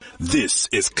This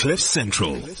is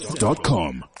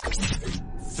CliffCentral.com.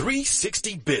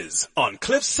 360biz on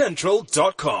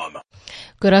CliffCentral.com.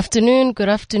 Good afternoon.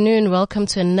 Welcome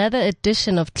to another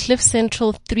edition of Cliff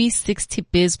Central 360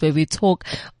 Biz, where we talk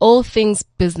all things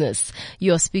business.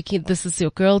 You are speaking. This is your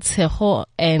girl Tsheho,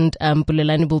 and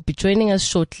Bulelani will be joining us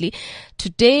shortly.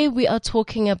 Today we are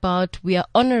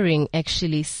honoring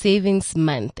actually Savings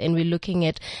Month, and we're looking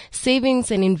at savings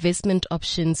and investment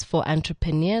options for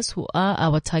entrepreneurs who are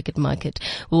our target market.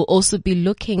 We'll also be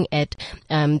looking at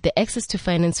the Access to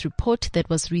Finance report that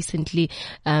was recently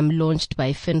launched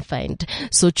by FinFind.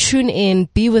 So tune in,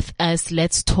 be with us,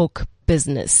 let's talk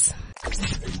business.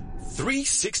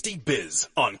 360biz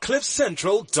on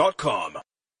CliffCentral.com.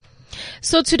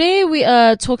 So today we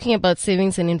are talking about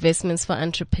savings and investments for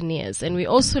entrepreneurs, and we're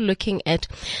also looking at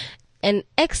an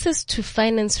access to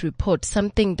finance report,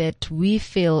 something that we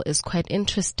feel is quite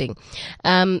interesting.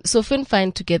 So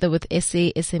FinFind, together with SA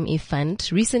SME Fund,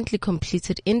 recently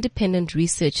completed independent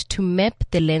research to map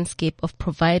the landscape of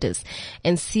providers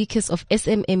and seekers of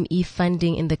SMME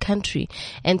funding in the country,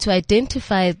 and to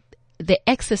identify the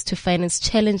access to finance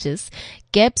challenges,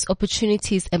 gaps,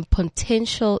 opportunities, and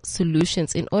potential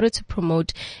solutions in order to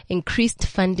promote increased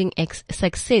funding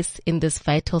success in this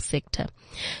vital sector.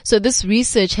 So this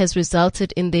research has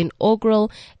resulted in the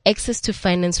inaugural Access to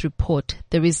Finance report,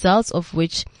 the results of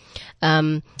which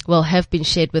have been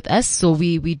shared with us. So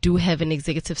we do have an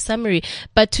executive summary.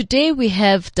 But today we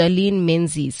have Darlene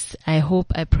Menzies. I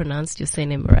hope I pronounced your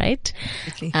surname right.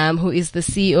 Who is the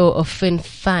CEO of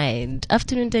FinFind.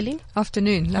 Afternoon, Darlene.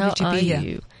 Afternoon. Lovely to be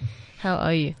here. How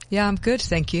are you? Yeah, I'm good,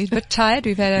 thank you. A bit tired.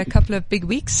 We've had a couple of big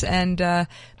weeks, but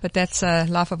that's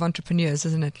life of entrepreneurs,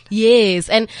 isn't it? Yes,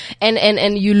 and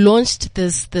you launched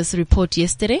this report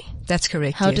yesterday? That's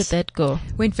correct. How did that go?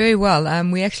 Went very well.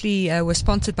 We actually were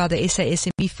sponsored by the SA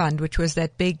SME Fund, which was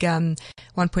that big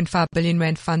 1.5 billion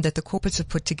rand fund that the corporates have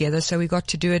put together. So we got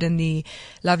to do it in the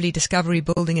lovely Discovery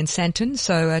Building in Sandton.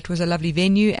 So it was a lovely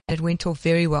venue, and it went off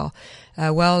very well.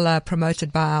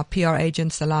 Promoted by our PR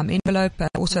agents, the Lime Envelope,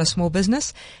 also a small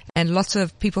business, and lots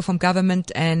of people from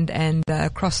government and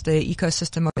across the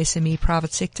ecosystem of SME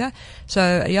private sector.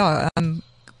 So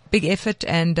big effort,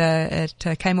 and it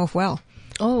came off well.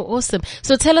 Oh, awesome.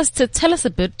 So tell us a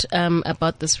bit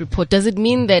about this report. Does it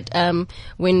mean that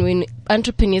when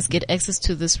entrepreneurs get access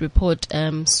to this report,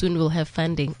 soon we'll have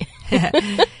funding?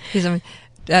 Here's a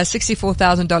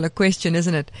 $64,000 question,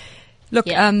 isn't it? Look,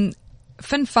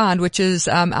 FinFind, which is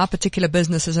our particular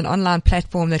business, is an online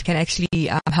platform that can actually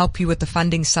help you with the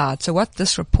funding side. So what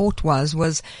this report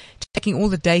was taking all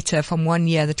the data from 1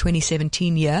 year, the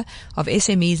 2017 year, of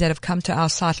SMEs that have come to our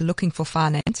site looking for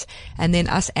finance, and then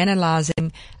us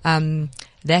analyzing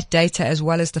that data as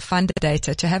well as the funder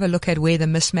data to have a look at where the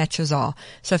mismatches are.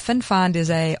 So FinFind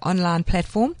is a online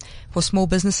platform for small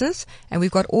businesses, and we've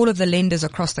got all of the lenders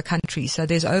across the country. So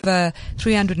there's over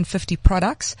 350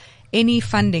 products. Any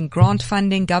funding, grant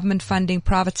funding, government funding,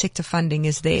 private sector funding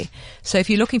is there. So if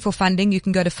you're looking for funding, you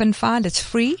can go to FinFind. It's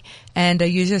free. And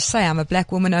you just say, I'm a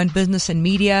black woman-owned business in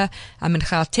media. I'm in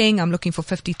Gauteng. I'm looking for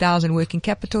 50,000 working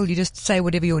capital. You just say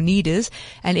whatever your need is.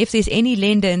 And if there's any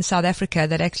lender in South Africa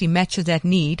that actually matches that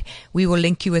need, we will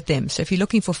link you with them. So if you're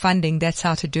looking for funding, that's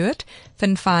how to do it.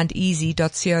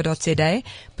 finfindeasy.co.za.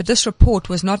 But this report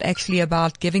was not actually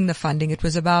about giving the funding. It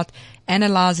was about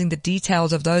analyzing the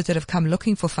details of those that have come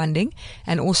looking for funding,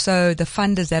 and also the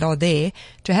funders that are there,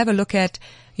 to have a look at,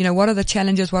 what are the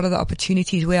challenges, what are the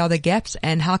opportunities, where are the gaps,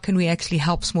 and how can we actually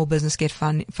help small business get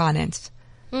financed.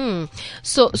 Hi,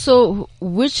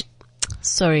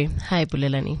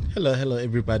 Bulelani. Hello,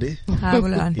 everybody. Hi,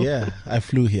 Bulelani. Yeah, I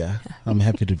flew here. I'm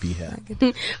happy to be here.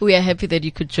 We are happy that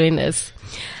you could join us.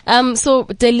 So,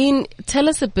 Darlene, tell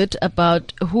us a bit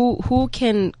about who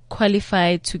can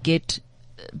qualify to get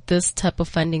this type of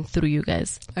funding through you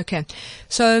guys. Okay.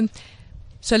 So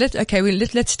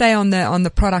let's stay on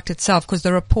the product itself, because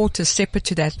the report is separate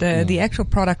to that. The actual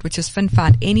product, which is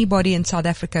FinFind, anybody in South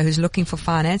Africa who's looking for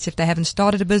finance, if they haven't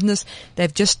started a business,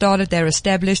 they've just started, they're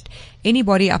established,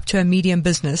 anybody up to a medium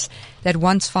business that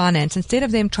wants finance, instead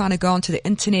of them trying to go onto the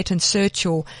internet and search,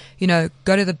 or,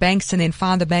 go to the banks and then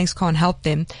find the banks can't help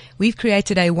them, we've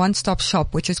created a one-stop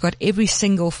shop which has got every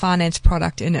single finance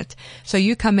product in it. So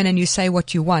you come in and you say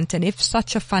what you want, and if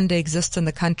such a funder exists in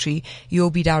the country, you'll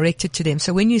be directed to them.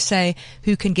 So when you say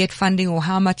who can get funding or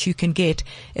how much you can get,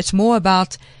 it's more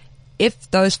about if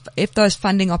those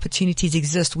funding opportunities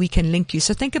exist, we can link you.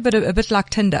 So think of it a bit like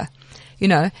Tinder. You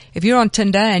know, if you're on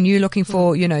Tinder and you're looking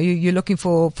for, you know, you're looking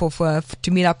for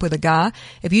to meet up with a guy,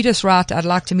 if you just write, I'd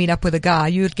like to meet up with a guy,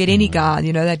 you would get any guy,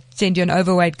 you know, they'd send you an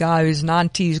overweight guy who's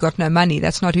 90, who's got no money.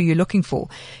 That's not who you're looking for.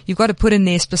 You've got to put in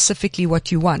there specifically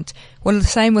what you want. Well, the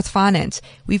same with finance.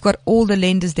 We've got all the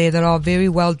lenders there that are very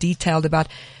well detailed about,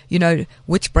 you know,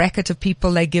 which bracket of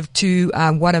people they give to,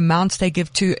 what amounts they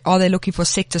give to. Are they looking for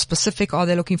sector specific? Are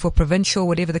they looking for provincial?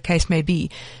 Whatever the case may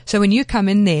be. So when you come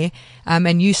in there,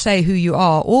 and you say who you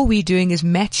are, all we're doing is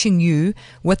matching you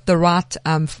with the right,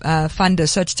 funder.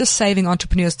 So it's just saving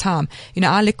entrepreneurs time. You know,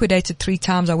 I liquidated 3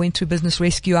 times. I went through business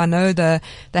rescue. I know the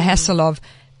hassle of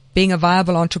being a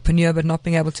viable entrepreneur but not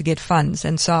being able to get funds.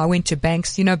 And so I went to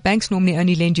banks. You know, banks normally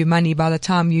only lend you money by the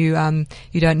time you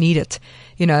don't need it.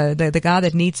 You know, the guy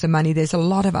that needs the money, there's a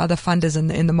lot of other funders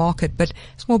in the market, but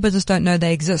small business don't know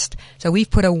they exist. So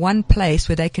we've put a one place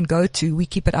where they can go to. We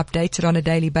keep it updated on a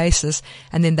daily basis,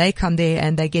 and then they come there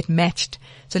and they get matched.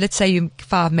 So let's say you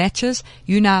 5 matches.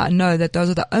 You now know that those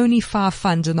are the only 5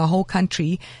 funds in the whole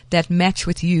country that match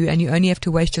with you, and you only have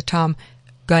to waste your time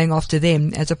going after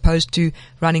them as opposed to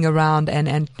running around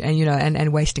and you know,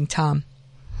 and wasting time.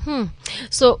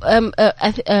 So,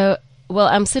 well,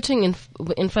 I'm sitting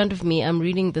in front of me. I'm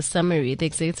reading the summary, the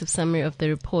executive summary of the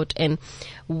report, and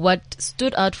what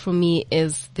stood out for me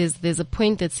is there's a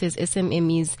point that says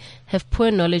SMMEs have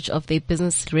poor knowledge of their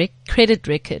business credit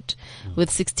record, with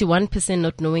 61%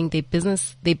 not knowing their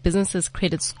business's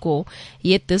credit score.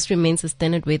 Yet this remains a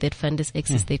standard way that funders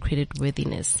access their credit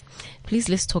worthiness. Please,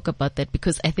 let's talk about that,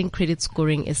 because I think credit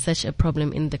scoring is such a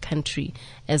problem in the country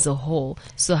as a whole.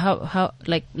 So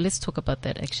let's talk about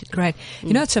that actually. Great.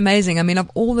 You know, it's amazing. I mean,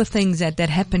 of all the things that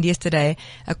happened yesterday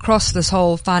across this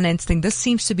whole finance thing, this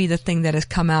seems to be the thing that has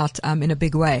come out in a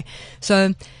big way.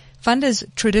 So funders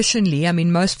traditionally, I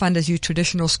mean, most funders use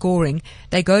traditional scoring.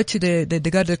 They go to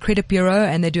the credit bureau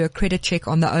and they do a credit check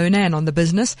on the owner and on the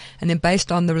business, and then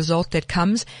based on the result that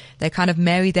comes, they kind of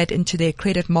marry that into their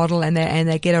credit model, and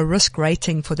they get a risk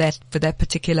rating for that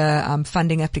particular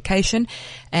funding application.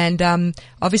 And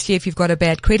obviously, if you've got a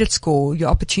bad credit score,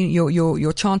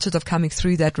 your chances of coming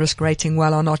through that risk rating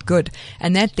well are not good,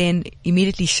 and that then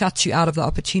immediately shuts you out of the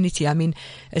opportunity. I mean,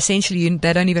 essentially,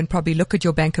 they don't even probably look at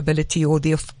your bankability or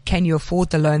can you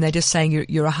afford the loan. They're just saying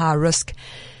you're a high risk.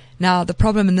 Now, the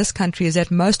problem in this country is that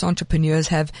most entrepreneurs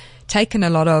have taken a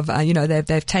lot of,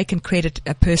 they've taken credit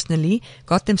personally,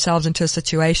 got themselves into a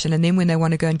situation, and then when they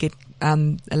want to go and get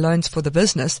loans for the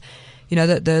business, you know,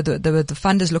 the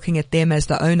fund is looking at them as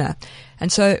the owner.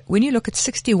 And so when you look at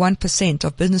 61%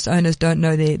 of business owners don't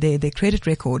know their credit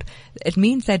record, it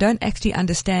means they don't actually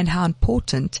understand how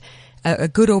important a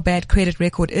good or bad credit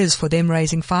record is for them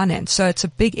raising finance. So it's a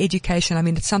big education. I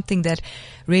mean, it's something that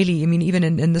really, I mean, even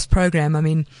in this program, I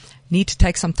mean, need to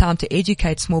take some time to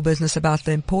educate small business about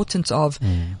the importance of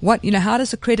how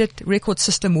does the credit record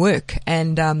system work?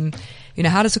 And,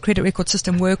 how does the credit record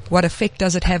system work? What effect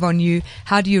does it have on you?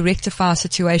 How do you rectify a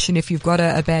situation if you've got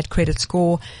a bad credit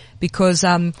score? Because,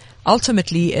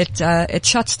 ultimately it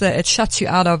shuts you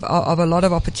out of a lot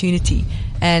of opportunity.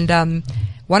 And,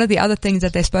 one of the other things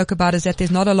that they spoke about is that there's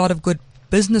not a lot of good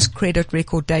business credit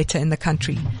record data in the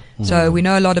country. So we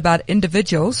know a lot about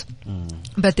individuals,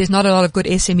 but there's not a lot of good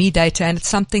SME data, and it's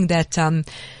something that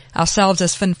ourselves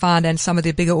as FinFund and some of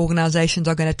the bigger organizations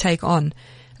are going to take on.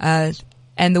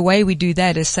 And the way we do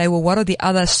that is say, well, what are the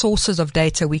other sources of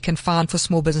data we can find for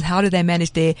small business? How do they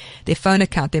manage their phone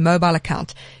account, their mobile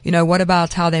account? You know, what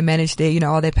about how they manage their,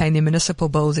 are they paying their municipal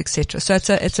bills, etc.? So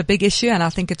it's a big issue, and I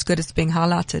think it's good it's being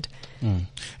highlighted.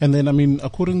 And then, I mean,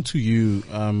 according to you,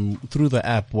 through the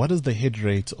app, what is the hit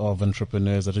rate of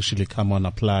entrepreneurs that actually come on,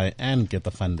 apply, and get the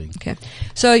funding? Okay.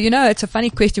 So, it's a funny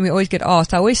question we always get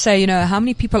asked. I always say, how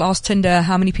many people ask Tinder,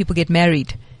 how many people get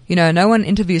married? No one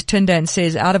interviews Tinder and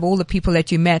says, out of all the people that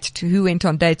you matched, who went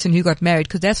on dates and who got married,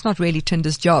 because that's not really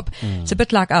Tinder's job. It's a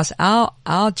bit like us.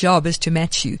 Our job is to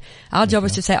match you. Our job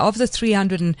is to say, of the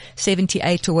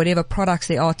 378 or whatever products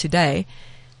there are today,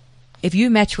 if you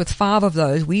match with 5 of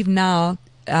those, we've now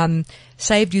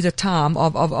saved you the time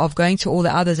of going to all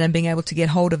the others and being able to get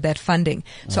hold of that funding.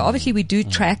 So obviously we do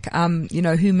track,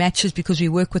 who matches, because we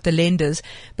work with the lenders,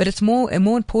 but it's more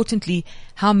importantly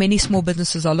how many small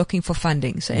businesses are looking for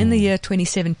funding. So in the year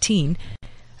 2017,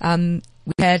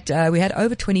 we had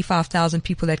over 25,000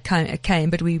 people that came,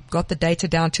 but we got the data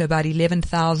down to about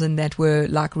 11,000 that were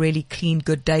like really clean,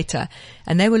 good data.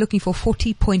 And they were looking for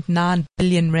 40.9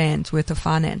 billion rands worth of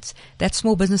finance. That's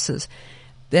small businesses.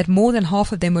 That more than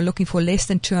half of them were looking for less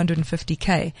than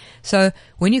 250K. So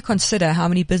when you consider how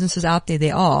many businesses out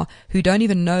there are who don't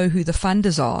even know who the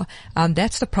funders are,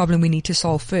 that's the problem we need to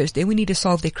solve first. Then we need to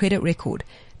solve their credit record.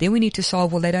 then we need to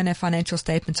solve, well, they don't have financial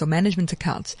statements or management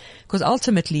accounts. Because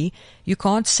ultimately, you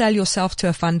can't sell yourself to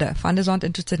a funder. Funders aren't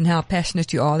interested in how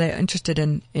passionate you are. They're interested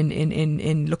in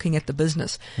looking at the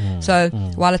business. So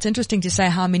while it's interesting to say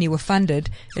how many were funded,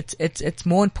 it's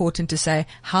more important to say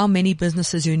how many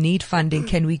businesses who need funding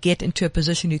can we get into a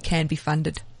position who can be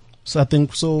funded. So I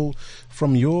think,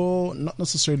 from your, not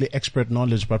necessarily expert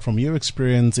knowledge, but from your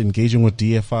experience engaging with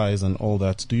DFIs and all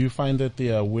that, do you find that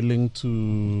they are willing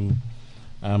to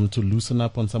loosen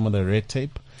up on some of the red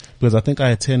tape? Because I think I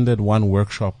attended one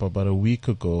workshop about a week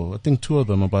ago, I think two of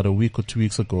them about a week or 2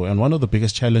 weeks ago, and one of the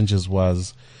biggest challenges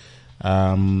was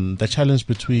the challenge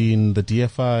between the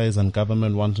DFIs and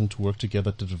government wanting to work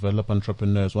together to develop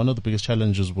entrepreneurs. One of the biggest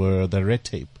challenges were the red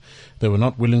tape. They were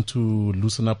not willing to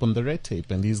loosen up on the red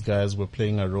tape, and these guys were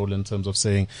playing a role in terms of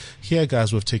saying, here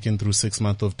guys, we've taken through 6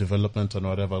 months of development and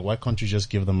whatever, why can't you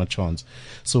just give them a chance?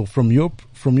 So from your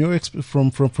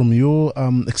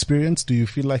experience, do you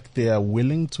feel like they are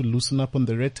willing to loosen up on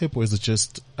the red tape, or is it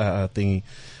just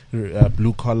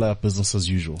blue collar business as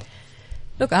usual?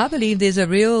 Look, I believe there's a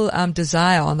real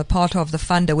desire on the part of the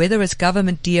funder, whether it's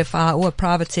government, DFI, or a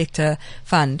private sector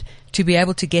fund, to be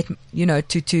able to get,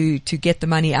 to get the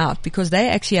money out, because they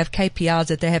actually have KPIs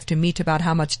that they have to meet about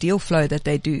how much deal flow that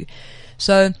they do.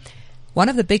 So one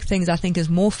of the big things I think is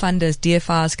more funders,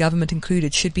 DFIs, government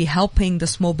included, should be helping the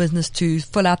small business to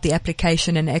fill out the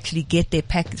application and actually get their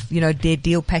their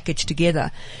deal package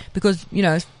together, because,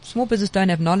 small business don't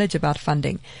have knowledge about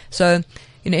funding. So,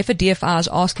 if a DFI is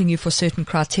asking you for certain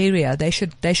criteria, they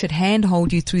should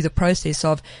handhold you through the process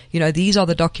of, these are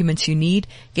the documents you need,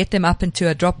 get them up into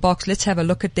a Dropbox, let's have a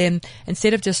look at them,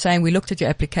 instead of just saying, we looked at your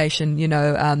application,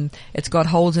 it's got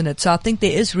holes in it. So I think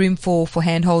there is room for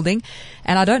handholding.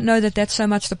 And I don't know that that's so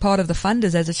much the part of the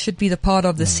funders as it should be the part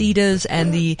of the seeders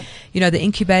and the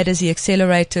incubators, the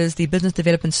accelerators, the business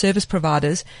development service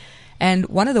providers. And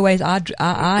one of the ways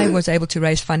I was able to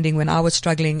raise funding when I was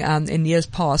struggling in years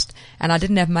past, and I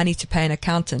didn't have money to pay an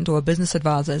accountant or a business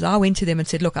advisor, is I went to them and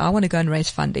said, look, I want to go and raise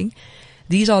funding.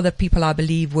 These are the people I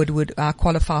believe would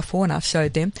qualify for, and I've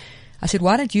showed them. I said,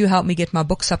 why don't you help me get my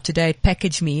books up to date,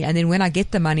 package me, and then when I get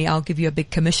the money, I'll give you a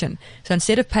big commission. So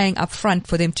instead of paying up front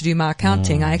for them to do my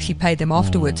accounting, I actually paid them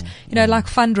afterwards. Like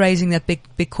fundraising that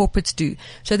big corporates do.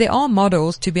 So there are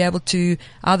models to be able to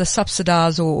either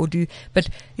subsidize or do, but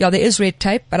there is red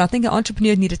tape, but I think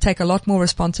entrepreneurs need to take a lot more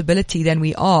responsibility than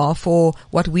we are for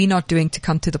what we're not doing to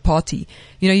come to the party.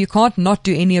 You can't not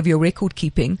do any of your record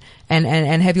keeping and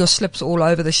have your slips all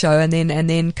over the show and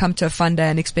then come to a funder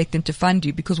and expect them to fund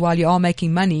you, because while you are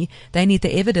making money, they need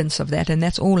the evidence of that, and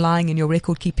that's all lying in your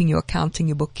record keeping, your accounting,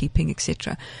 your bookkeeping,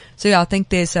 etc. So I think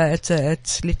there's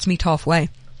let's meet halfway.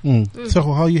 So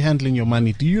how are you handling your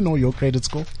money? Do you know your credit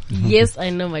score? Yes, I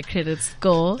know my credit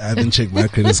score. I haven't checked my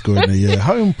credit score in a year.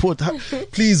 How important?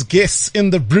 Please guess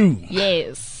in the brew.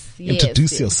 Yes.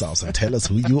 Introduce yourselves and tell us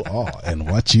who you are and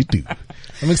what you do.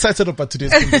 I'm excited about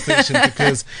today's conversation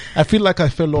because I feel like I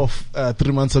fell off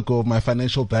 3 months ago of my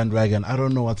financial bandwagon. I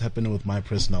don't know what's happening with my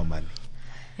personal money.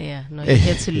 Yeah, no, you're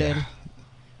here to learn.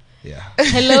 Yeah.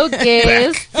 Hello,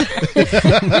 guest.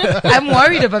 I'm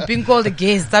worried about being called a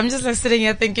guest. I'm just sitting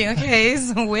here thinking, okay,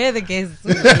 so where are the guests?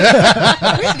 Where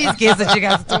are these guests that you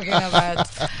guys are talking about?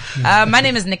 My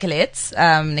name is Nicolette,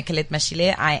 Nicolette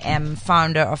Mashile. I am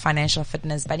founder of Financial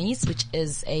Fitness Bunnies, which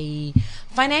is a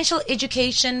financial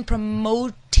education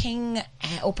promotion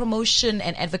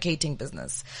and advocating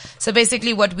business. So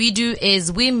basically what we do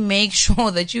is we make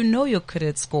sure that you know your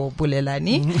credit score,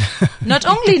 Bulelani. Not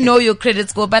only know your credit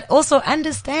score, but also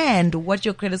understand what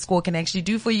your credit score can actually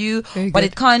do for you, what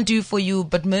it can't do for you,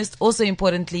 but most also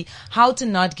importantly, how to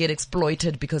not get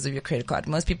exploited because of your credit card.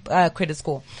 Most people, credit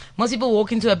score. Most people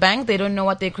walk into a bank, they don't know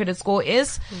what their credit score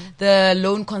is. The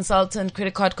loan consultant,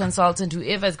 credit card consultant,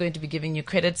 whoever is going to be giving you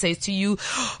credit says to you,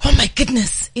 oh my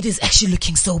goodness, it is actually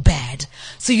looking so bad.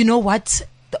 So you know what?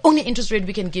 The only interest rate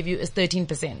we can give you is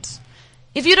 13%.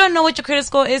 If you don't know what your credit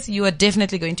score is, you are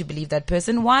definitely going to believe that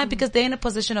person. Why? Because they're in a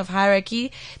position of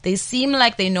hierarchy. They seem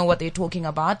like they know what they're talking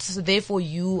about. So therefore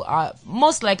you are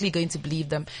most likely going to believe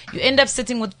them. You end up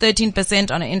sitting with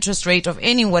 13% on an interest rate of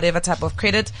any whatever type of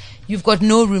credit. You've got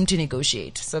no room to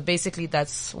negotiate. So basically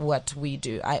that's what we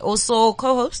do. I also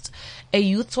co-host a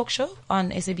youth talk show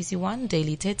on SABC1,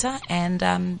 Daily Theta. And,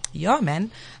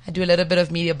 man, I do a little bit of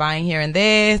media buying here and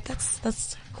there.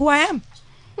 That's who I am.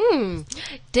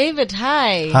 David,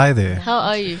 hi. Hi there. How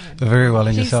are you? Very well,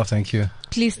 and yourself, thank you.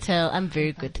 Please tell, I'm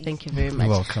very good, thank you very much.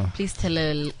 You're welcome. Please tell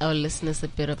our listeners a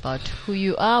bit about who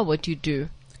you are, what you do.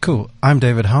 Cool. I'm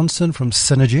David Hansen from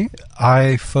Synergy.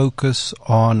 I focus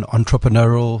on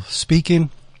entrepreneurial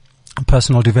speaking,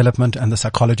 personal development and the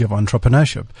psychology of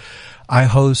entrepreneurship. I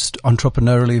host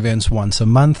entrepreneurial events once a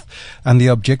month, and the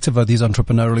objective of these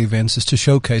entrepreneurial events is to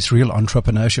showcase real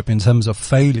entrepreneurship in terms of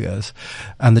failures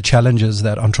and the challenges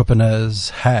that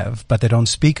entrepreneurs have, but they don't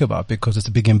speak about because it's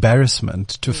a big embarrassment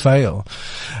to fail.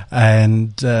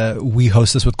 And we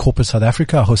host this with Corporate South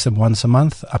Africa. I host them once a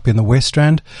month up in the West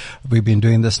Rand. We've been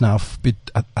doing this now,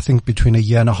 I think, between a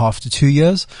year and a half to 2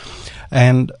 years.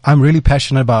 And I'm really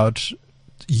passionate about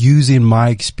using my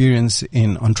experience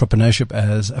in entrepreneurship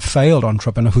as a failed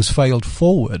entrepreneur who's failed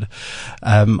forward,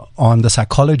 on the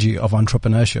psychology of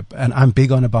entrepreneurship. And I'm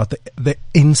big on about the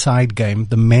inside game,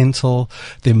 the mental,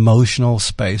 the emotional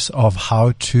space of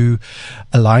how to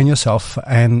align yourself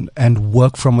and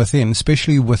work from within,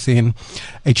 especially within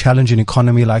a challenging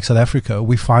economy like South Africa.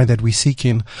 We find that we're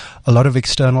seeking a lot of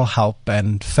external help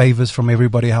and favors from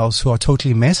everybody else who are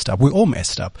totally messed up. We're all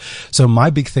messed up. So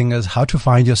my big thing is how to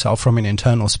find yourself from an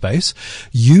internal space,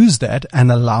 use that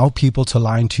and allow people to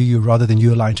align to you rather than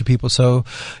you align to people. So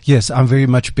yes, I'm very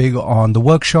much big on the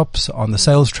workshops, on the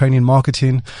sales training,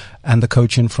 marketing, and the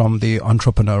coaching from the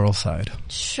entrepreneurial side.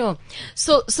 Sure.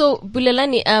 So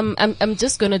Bulelani, I'm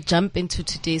just going to jump into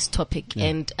today's topic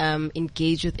and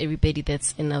engage with everybody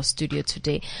that's in our studio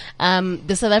today.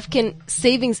 The South African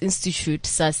Savings Institute,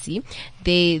 SASI,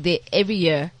 they every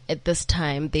year at this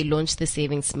time they launch the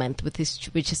Savings Month, which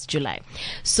is July.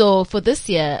 So for this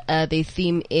year, their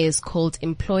theme is called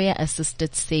Employer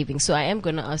Assisted Saving. So I am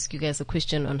going to ask you guys a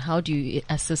question on how do you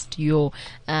assist your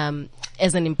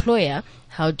as an employer,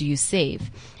 how do you save?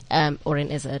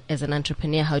 As an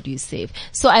entrepreneur, how do you save?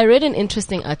 So I read an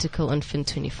interesting article on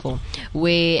Fin24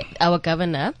 where our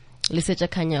governor, Lesetja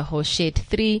Kganyago, shared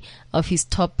 3 of his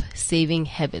top saving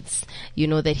habits,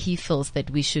 that he feels that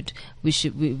we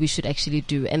should actually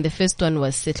do. And the first one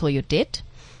was settle your debt,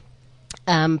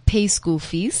 pay school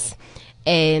fees,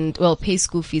 pay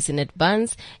school fees in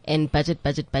advance, and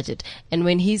budget. And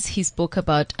when he spoke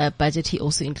about budget, he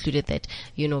also included that,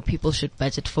 people should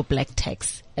budget for black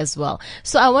tax as well.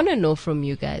 So I want to know from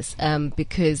you guys,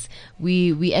 because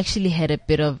we actually had a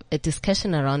bit of a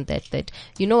discussion around that,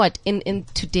 in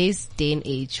today's day and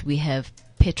age, we have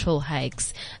petrol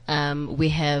hikes, we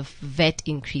have VAT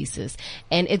increases,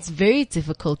 and it's very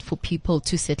difficult for people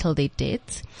to settle their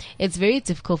debts. It's very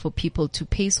difficult for people to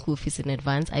pay school fees in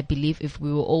advance. I believe if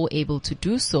we were all able to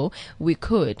do so, we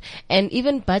could. And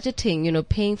even budgeting,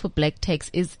 paying for black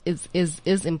tax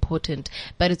is important,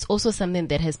 but it's also something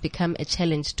that has become a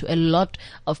challenge to a lot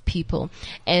of people.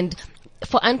 And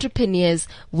for entrepreneurs,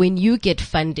 when you get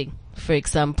funding, for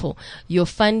example, you're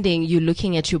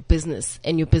looking at your business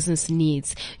and your business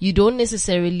needs. You don't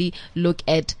necessarily look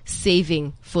at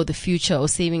saving for the future or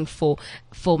saving for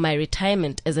my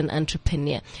retirement as an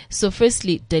entrepreneur. So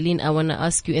firstly, Darlene, I want to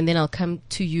ask you, and then I'll come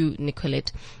to you,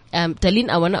 Nicolette. Darlene,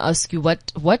 I want to ask you,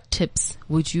 what tips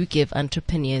would you give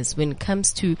entrepreneurs when it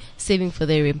comes to saving for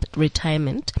their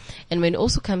retirement, and when it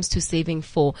also comes to saving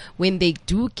for when they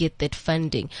do get that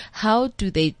funding? How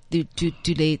do they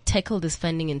tackle this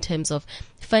funding in terms of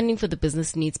funding for the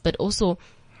business needs, but also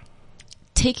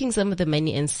taking some of the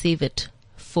money and save it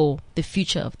for the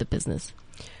future of the business?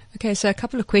 Okay, so a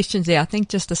couple of questions there. I think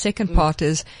just the second part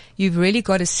is you've really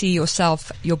got to see yourself,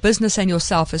 your business and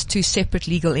yourself, as 2 separate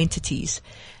legal entities.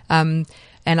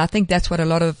 And I think that's what a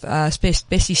lot of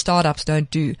especially startups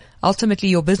don't do. Ultimately,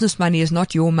 your business money is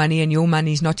not your money, and your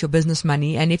money is not your business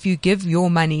money. And if you give your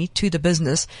money to the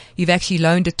business, you've actually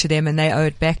loaned it to them and they owe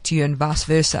it back to you, and vice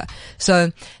versa.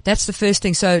 So that's the first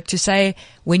thing. So to say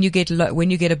when you get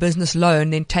a business loan,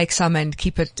 then take some and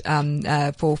keep it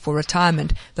for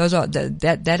retirement. Those are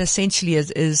that essentially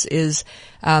is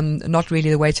not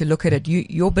really the way to look at it.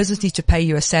 Your business needs to pay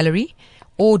you a salary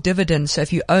or dividends. So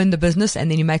if you own the business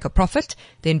and then you make a profit,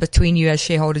 then between you as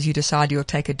shareholders, you decide you'll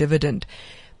take a dividend.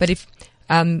 But if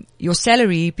your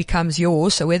salary becomes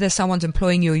yours, so whether someone's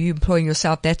employing you or you employing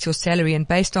yourself, that's your salary. And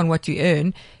based on what you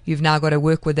earn, you've now got to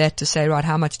work with that to say, right,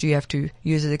 how much do you have to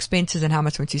use as expenses and how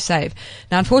much want you save?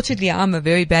 Now, unfortunately, I'm a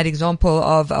very bad example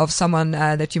of someone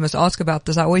that you must ask about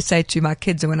this. I always say to my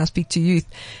kids, and when I speak to youth,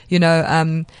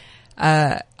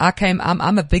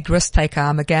 I'm a big risk taker.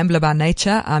 I'm a gambler by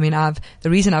nature. I mean, the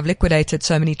reason I've liquidated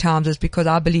so many times is because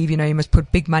I believe, you must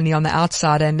put big money on the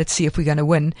outside and let's see if we're going to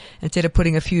win, instead of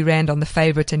putting a few rand on the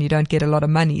favorite and you don't get a lot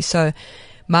of money. So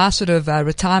my sort of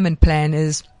retirement plan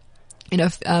is,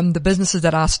 the businesses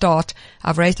that I start,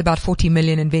 I've raised about 40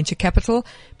 million in venture capital.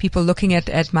 People looking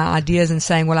at my ideas and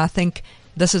saying, well, I think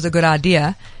this is a good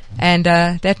idea. And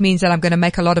that means that I'm going to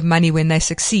make a lot of money when they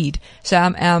succeed. So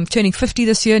I'm turning 50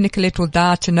 this year. Nicolette will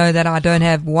die to know that I don't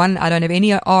have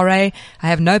any RA. I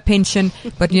have no pension.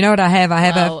 But you know what I have? I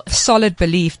have Wow. a solid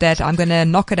belief that I'm going to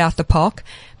knock it out the park,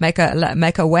 make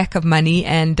a whack of money.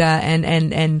 And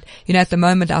you know, at the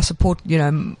moment I support, you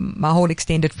know, my whole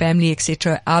extended family,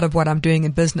 etc., out of what I'm doing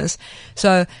in business.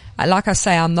 So, like I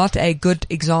say, I'm not a good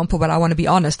example, but I want to be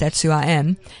honest. That's who I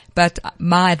am. But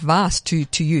my advice to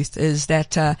youth is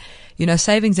that, you know,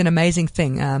 saving's an amazing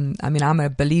thing. I mean, I'm a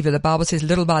believer. The Bible says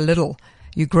little by little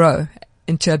you grow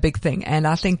into a big thing. And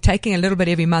I think taking a little bit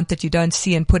every month that you don't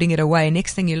see and putting it away,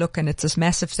 next thing you look and it's this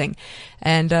massive thing.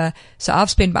 And, so I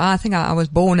think I was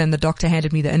born and the doctor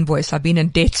handed me the invoice. I've been in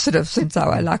debt sort of since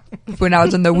when I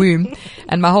was in the womb,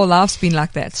 and my whole life's been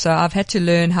like that. So I've had to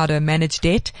learn how to manage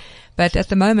debt. But at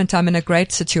the moment, I'm in a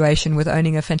great situation with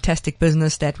owning a fantastic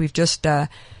business that we've just,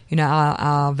 you know,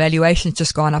 our valuation's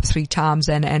just gone up 3 times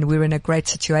and we're in a great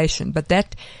situation. But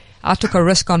I took a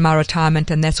risk on my retirement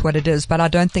and that's what it is. But I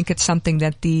don't think it's something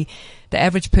that the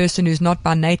average person who's not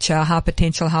by nature a high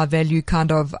potential, high value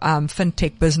kind of,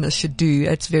 fintech business should do.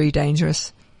 It's very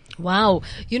dangerous. Wow.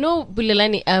 You know,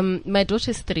 Bulelani, my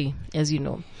daughter's 3, as you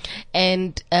know.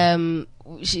 And,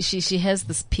 she has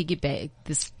this piggy bank,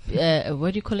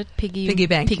 what do you call it? Piggy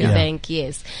bank. Piggy bank,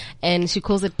 yes. And she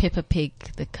calls it Peppa Pig,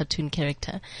 the cartoon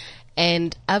character.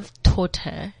 And I've taught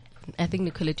her, I think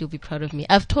Nicolette, you'll be proud of me.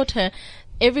 I've taught her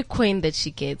every coin that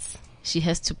she gets, she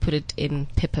has to put it in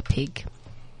Peppa Pig.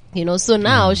 You know, so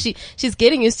now she's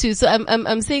getting used to. So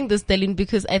I'm saying this, Darlene,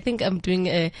 because I think I'm doing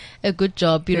a good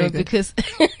job, you know, because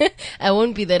I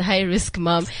won't be that high risk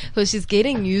mom. So she's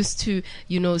getting used to,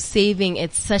 you know, saving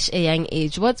at such a young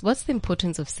age. What's the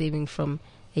importance of saving from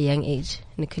a young age,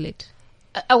 Nicolette?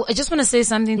 I just want to say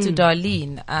something to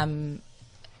Darlene.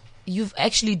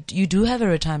 You do have a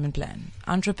retirement plan.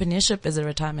 Entrepreneurship is a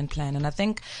retirement plan. And I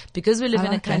think because we live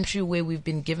in a country where we've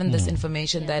been given this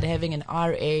information that having an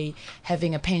RA,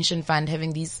 having a pension fund,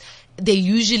 having these, they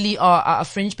usually are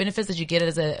fringe benefits that you get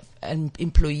as an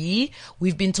employee.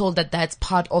 We've been told that that's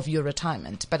part of your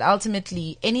retirement. But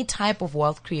ultimately, any type of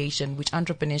wealth creation, which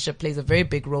entrepreneurship plays a very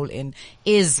big role in,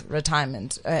 is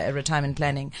retirement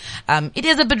planning. It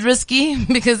is a bit risky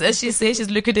because, as she says,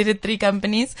 she's liquidated 3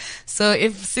 companies. So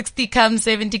if 60 comes,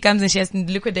 70 comes, and she has to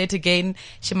liquidate again,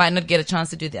 she might not get a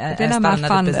chance to do that. Then I might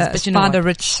find a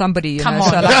rich somebody. Come on.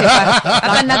 So like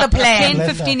I've another plan.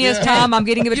 10, 15 years time, I'm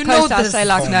getting a bit You know close. I this. say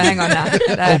like, no, hang on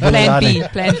now.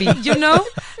 Plan B. You know,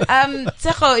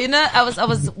 Tsecho, you know,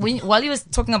 while you was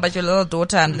talking about your little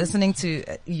daughter, I'm listening to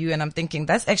you and I'm thinking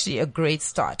that's actually a great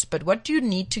start. But what you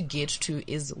need to get to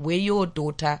is where your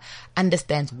daughter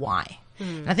understands why.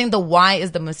 And I think the why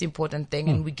is the most important thing.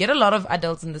 And we get a lot of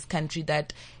adults in this country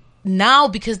that now,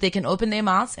 because they can open their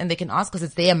mouths and they can ask because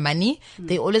it's their money,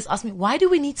 they always ask me, why do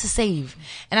we need to save?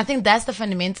 And I think that's the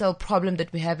fundamental problem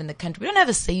that we have in the country. We don't have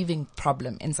a saving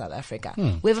problem in South Africa.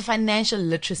 We have a financial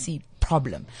literacy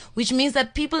problem, which means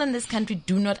that people in this country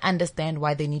do not understand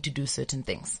why they need to do certain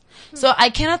things. So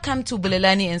I cannot come to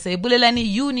Bulelani and say, Bulelani,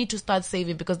 you need to start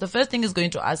saving, because the first thing he's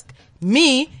going to ask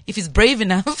me, if he's brave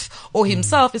enough, or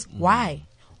himself, is why?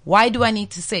 Why do I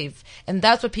need to save? And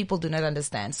that's what people do not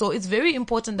understand. So it's very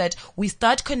important that we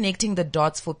start connecting the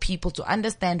dots for people to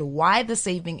understand why the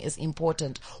saving is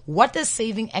important. What does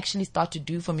saving actually start to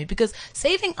do for me? Because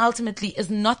saving ultimately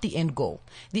is not the end goal.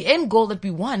 The end goal that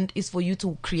we want is for you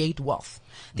to create wealth.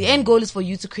 The end goal is for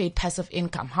you to create passive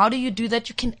income. How do you do that?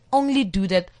 You can only do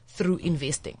that through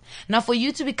investing. Now, for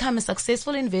you to become a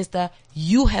successful investor,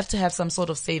 you have to have some sort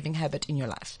of saving habit in your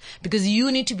life, because you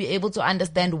need to be able to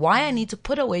understand why I need to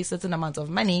put away certain amounts of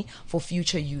money for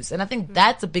future use. And I think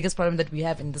that's the biggest problem that we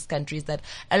have in this country, is that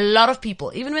a lot of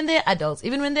people, even when they're adults,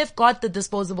 even when they've got the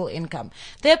disposable income,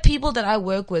 there are people that I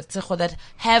work with that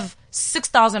have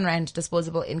 6,000 Rand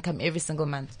disposable income every single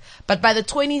month. But by the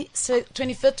 25th,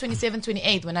 27th,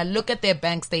 28th, when I look at their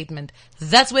bank statement,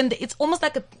 that's when it's almost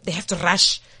like they have to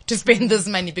rush to spend this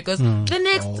money because the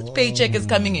next paycheck is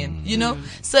coming in, you know?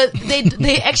 So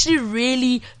they actually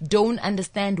really don't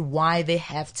understand why they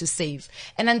have to save.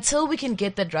 And until we can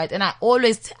get that right, and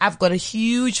I've got a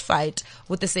huge fight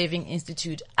with the Saving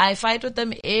Institute. I fight with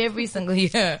them every single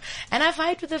year. And I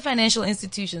fight with the financial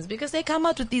institutions because they come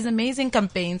out with these amazing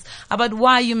campaigns about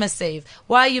why you must save,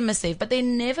 but they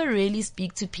never really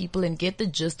speak to people and get the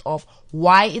gist of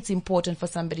why it's important for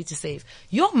somebody to save.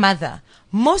 Your mother,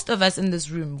 most of us in this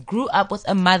room grew up with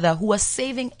a mother who was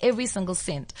saving every single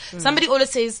cent. Somebody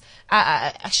always says,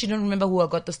 I actually don't remember who I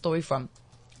got the story from.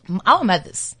 Our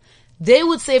mothers, they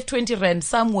would save 20 Rand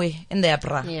somewhere in their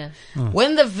bra. Yeah.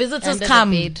 When the visitors Under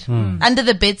come, the bed. under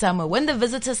the bed somewhere, when the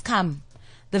visitors come,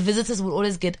 the visitors will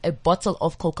always get a bottle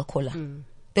of Coca-Cola.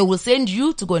 They will send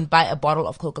you to go and buy a bottle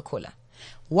of Coca-Cola.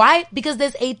 Why? Because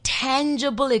there's a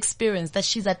tangible experience that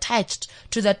she's attached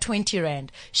to that 20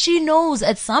 rand. She knows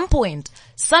at some point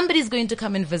somebody's going to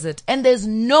come and visit, and there's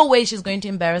no way she's going to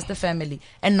embarrass the family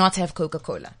and not have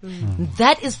Coca-Cola.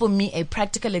 That is for me a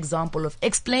practical example of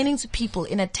explaining to people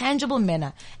in a tangible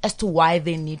manner as to why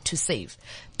they need to save.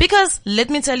 Because let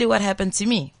me tell you what happened to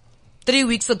me 3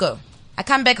 weeks ago. I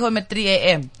come back home at 3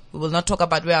 a.m. We will not talk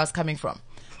about where I was coming from.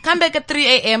 Come back at 3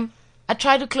 a.m. I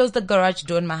try to close the garage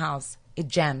door in my house. It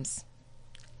jams.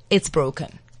 It's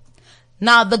broken.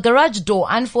 Now, the garage door,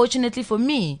 unfortunately for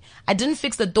me, I didn't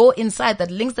fix the door inside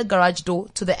that links the garage door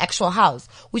to the actual house,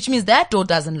 which means that door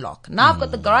doesn't lock. Now I've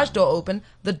got the garage door open,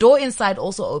 the door inside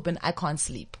also open. I can't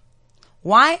sleep.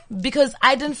 Why? Because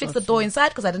I didn't fix the door inside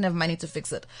because I didn't have money to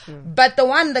fix it. But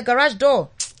the garage door,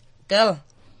 girl,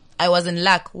 I was in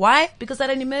luck. Why? Because I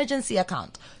had an emergency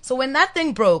account. So when that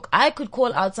thing broke, I could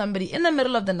call out somebody in the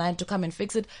middle of the night to come and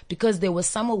fix it because there was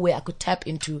somewhere where I could tap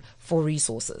into for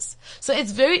resources. So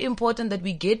it's very important that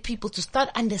we get people to start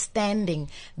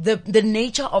understanding the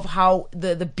nature of how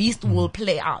the beast will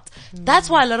play out. That's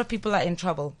why a lot of people are in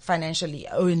trouble financially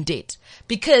or in debt,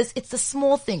 because it's a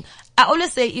small thing. I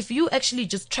always say if you actually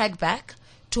just track back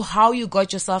to how you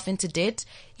got yourself into debt,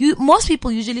 most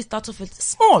people usually start off with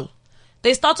small.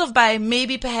 They start off by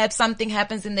maybe perhaps something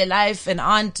happens in their life, an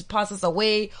aunt passes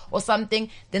away or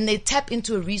something, then they tap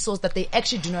into a resource that they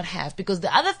actually do not have. Because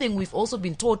the other thing we've also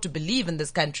been taught to believe in this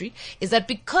country is that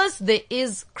because there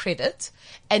is credit,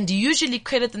 and usually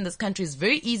credit in this country is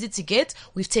very easy to get,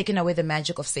 we've taken away the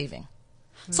magic of saving.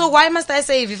 So why must I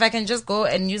save if I can just go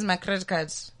and use my credit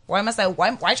cards? Why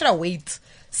should I wait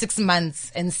 6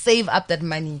 months and save up that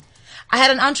money? I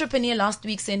had an entrepreneur last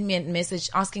week send me a message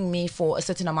asking me for a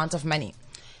certain amount of money.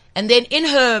 And then in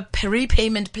her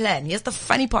repayment plan, here's the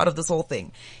funny part of this whole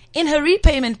thing. In her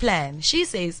repayment plan, she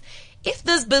says, if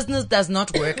this business does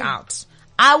not work out,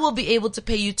 I will be able to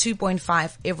pay you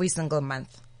 2.5 every single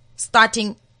month.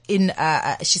 Starting in,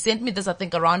 she sent me this, I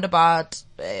think, around about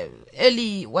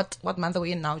early, what month are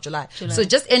we in now? July. So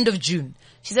just end of June.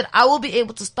 She said, I will be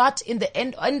able to start in the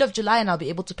end of July and I'll be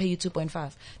able to pay you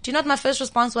 2.5. Do you know what my first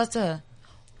response was to her?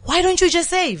 Why don't you just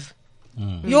save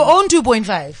your own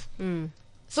 2.5?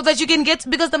 So that you can get,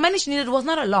 because the money she needed was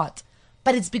not a lot.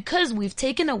 But it's because we've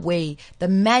taken away the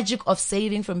magic of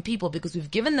saving from people, because we've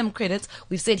given them credit.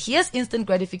 We've said, here's instant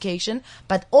gratification.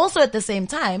 But also at the same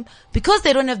time, because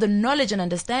they don't have the knowledge and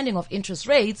understanding of interest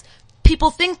rates, people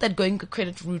think that going the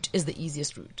credit route is the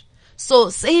easiest route.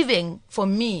 So saving for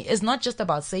me is not just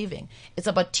about saving. It's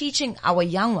about teaching our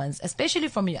young ones, especially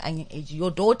from your young age,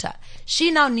 your daughter. She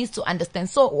now needs to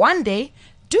understand. So one day,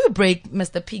 do break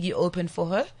Mr. Piggy open for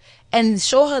her and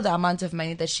show her the amount of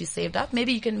money that she saved up.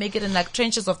 Maybe you can make it in like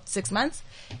trenches of 6 months.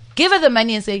 Give her the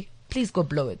money and say, please go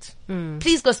blow it.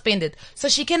 Please go spend it. So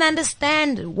she can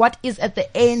understand what is at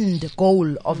the end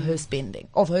goal of her spending,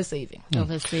 of her saving. Of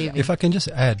her saving. If I can just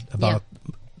add about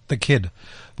the kid.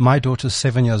 My daughter's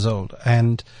 7 years old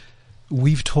and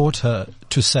we've taught her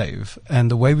to save.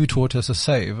 And the way we taught her to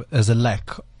save is a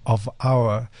lack of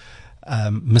our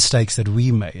mistakes that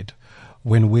we made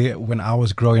when I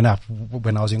was growing up,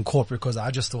 when I was in corporate, because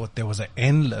I just thought there was an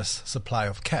endless supply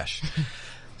of cash.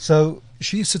 So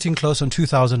she's sitting close on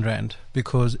 2,000 Rand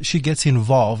because she gets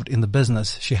involved in the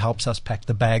business. She helps us pack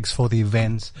the bags for the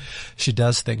events. She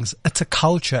does things. It's a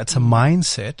culture. It's a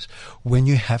mindset when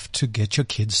you have to get your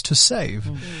kids to save.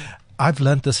 I've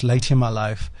learned this late in my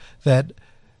life that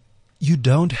you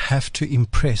don't have to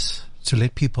impress to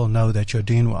let people know that you're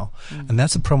doing well. And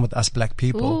that's the problem with us black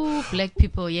people. Ooh, black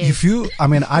people, yes.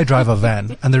 I drive a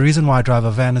van, and the reason why I drive a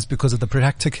van is because of the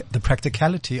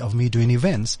practicality of me doing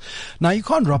events. Now, you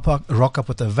can't rock up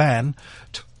with a van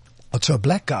to a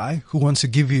black guy who wants to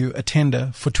give you a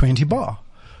tender for 20 bar,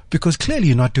 because clearly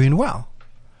you're not doing well.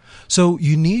 So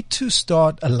you need to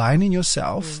start aligning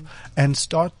yourself and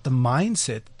start the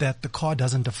mindset that the car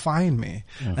doesn't define me.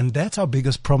 And that's our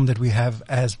biggest problem that we have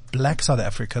as black South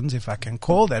Africans, if I can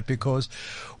call that, because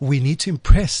we need to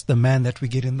impress the man that we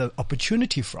get in the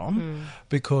opportunity from,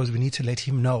 because we need to let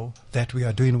him know that we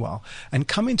are doing well. And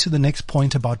coming to the next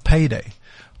point about payday,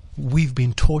 we've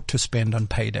been taught to spend on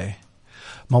payday.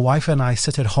 My wife and I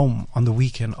sit at home on the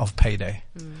weekend of payday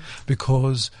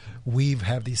because we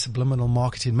have these subliminal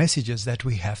marketing messages that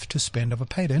we have to spend over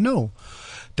payday. No,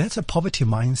 that's a poverty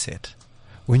mindset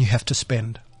when you have to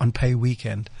spend on pay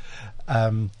weekend.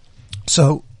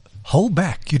 So hold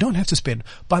back. You don't have to spend.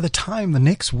 By the time the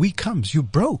next week comes, you're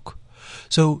broke.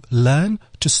 So learn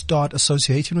to start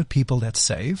associating with people that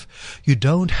save. You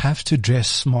don't have to dress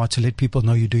smart to let people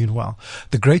know you're doing well.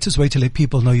 The greatest way to let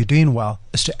people know you're doing well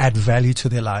is to add value to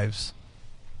their lives.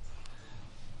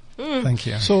 Thank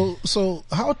you. So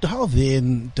how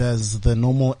then does the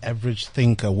normal average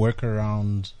thinker work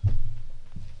around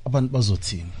abantu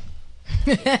bazothini?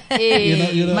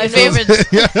 My favorite.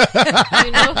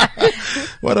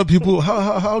 What are people?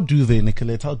 How do they,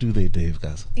 Nicolette? How do they, Dave,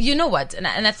 guys? You know what? And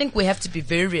I think we have to be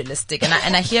very realistic.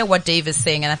 And I hear what Dave is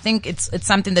saying. And I think it's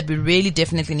something that we really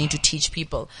definitely need to teach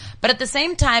people. But at the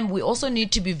same time, we also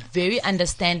need to be very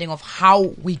understanding of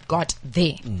how we got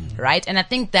there. Right? And I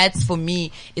think that's, for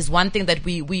me, is one thing that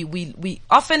we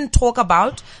often talk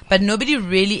about, but nobody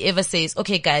really ever says,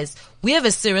 okay, guys, we have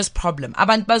a serious problem.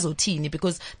 Abantu bazothini,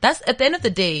 because that's, at the end of the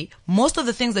day, most of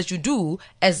the things that you do,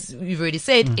 as we've already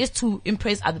said, is to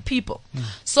impress other people.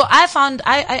 So I found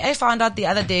out the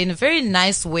other day in a very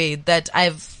nice way that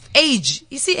age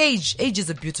is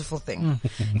a beautiful thing.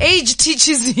 Age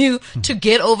teaches you to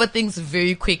get over things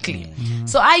very quickly.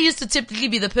 So I used to typically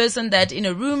be the person that in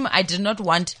a room, I did not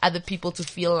want other people to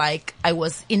feel like I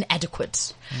was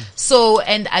inadequate. So,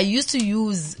 and I used to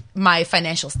use my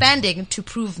financial standing to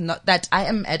prove that I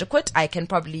am adequate. I can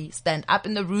probably stand up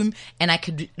in the room and I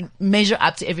could measure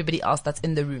up to everybody else that's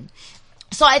in the room.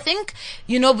 So I think,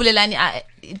 Bulelani,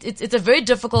 it's a very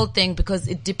difficult thing because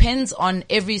it depends on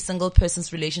every single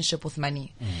person's relationship with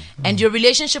money. And your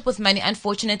relationship with money,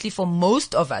 unfortunately for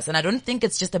most of us, and I don't think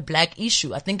it's just a black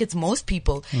issue, I think it's most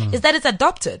people, is that it's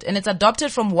adopted. And it's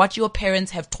adopted from what your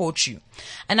parents have taught you.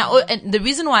 And the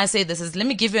reason why I say this is, let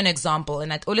me give you an example,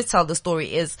 and I always tell the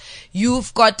story is,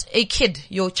 you've got a kid,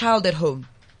 your child at home.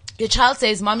 Your child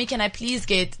says, "Mommy, can I please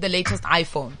get the latest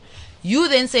iPhone?" You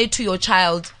then say to your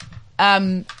child,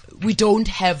 we don't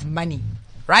have money,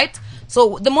 right?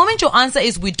 So the moment your answer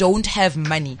is we don't have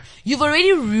money, you've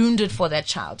already ruined it for that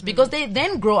child, because they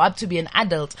then grow up to be an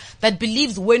adult that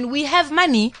believes when we have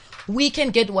money, we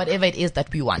can get whatever it is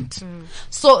that we want.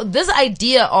 So this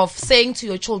idea of saying to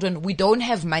your children, we don't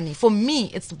have money, for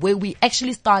me, it's where we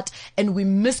actually start and we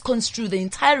misconstrue the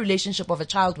entire relationship of a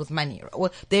child with money, or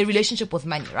their relationship with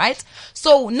money, right?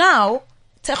 So now,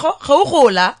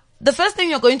 the first thing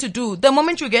you're going to do, the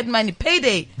moment you get money,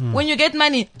 payday, when you get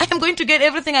money, I am going to get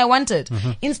everything I wanted.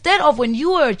 Instead of when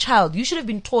you were a child, you should have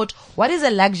been taught what is a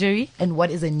luxury and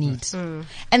what is a need.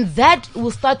 And that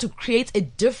will start to create a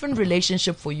different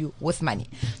relationship for you with money.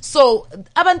 So,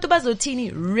 Abantu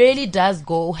Bazothini really does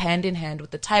go hand in hand with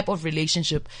the type of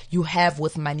relationship you have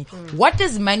with money. What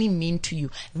does money mean to you?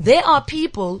 There are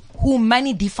people who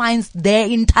money defines their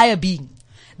entire being.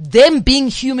 Them being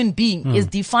human being is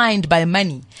defined by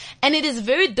money. And it is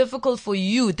very difficult for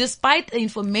you, despite the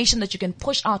information that you can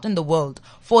push out in the world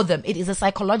for them. It is a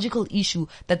psychological issue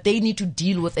that they need to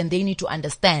deal with and they need to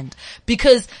understand.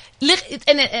 Because,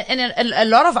 and a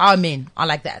lot of our men are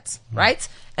like that, right?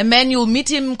 A man, you'll meet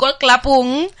him,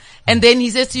 and then he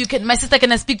says to you, my sister,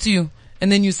 can I speak to you?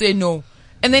 And then you say no.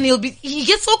 And then he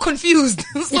gets so confused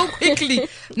so quickly.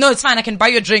 No, it's fine. I can buy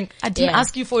you a drink. I didn't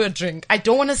ask you for your drink. I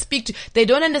don't want to speak to, they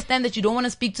don't understand that you don't want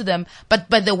to speak to them. But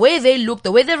the way they look,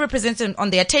 the way they're represented on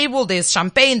their table, there's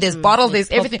champagne, there's bottles, there's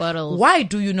everything. Bottles. Why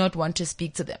do you not want to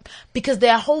speak to them? Because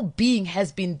their whole being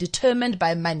has been determined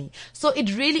by money. So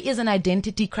it really is an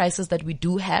identity crisis that we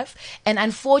do have. And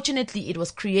unfortunately, it was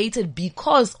created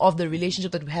because of the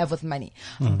relationship that we have with money.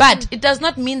 But it does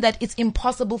not mean that it's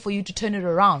impossible for you to turn it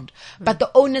around. But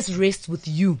the onus rests with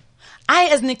you. I,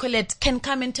 as Nicolette, can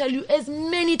come and tell you as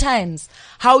many times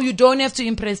how you don't have to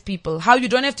impress people, how you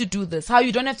don't have to do this, how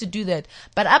you don't have to do that.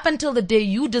 But up until the day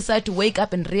you decide to wake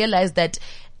up and realize that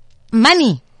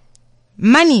money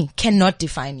cannot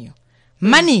define you.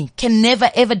 Money can never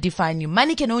ever define you.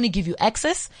 Money can only give you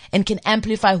access and can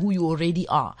amplify who you already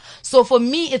are. So for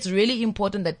me, it's really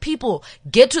important that people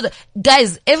get to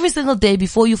guys, every single day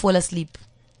before you fall asleep,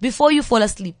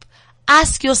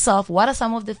 ask yourself, what are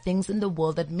some of the things in the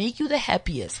world that make you the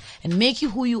happiest and make you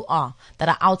who you are that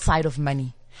are outside of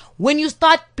money? When you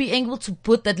start being able to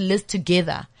put that list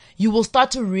together, you will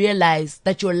start to realize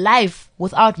that your life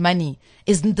without money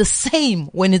isn't the same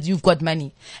when you've got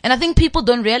money. And I think people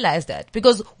don't realize that,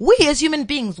 because we as human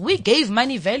beings, we gave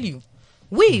money value.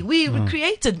 We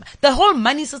created the whole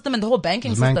money system and the whole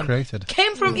banking system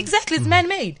came from, exactly, it's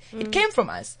man-made. It came from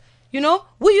us.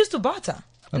 We used to barter.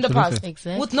 In the past,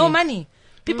 with no money.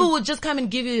 People would just come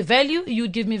and give you value, you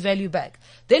would give me value back.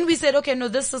 Then we said, okay, no,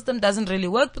 this system doesn't really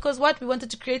work, because we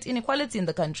wanted to create inequality in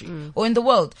the country or in the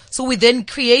world. So we then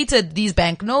created these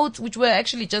banknotes, which were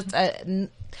actually just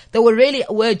They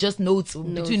were just notes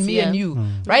between me and you,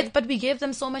 Mm. right? But we gave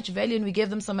them so much value and we gave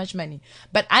them so much money.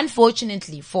 But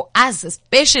unfortunately for us,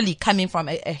 especially coming from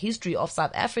a history of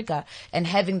South Africa and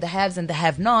having the haves and the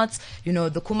have-nots, you know,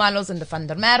 the Kumalos and the Van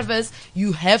der Merwes,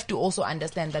 you have to also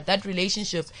understand that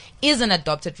relationship is an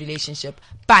adopted relationship.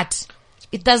 But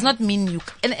it does not mean you,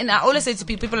 and I always say to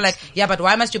people are like, yeah, but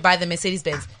why must you buy the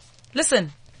Mercedes-Benz?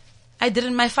 Listen, I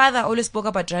didn't. My father always spoke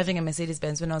about driving a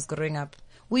Mercedes-Benz when I was growing up.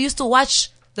 We used to watch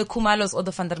the Kumalos or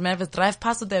the Van der Merwes drive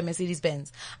past with their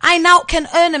Mercedes-Benz. I now can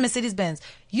earn a Mercedes-Benz.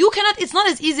 You cannot, it's not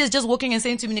as easy as just walking and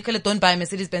saying to me, Nicola, don't buy a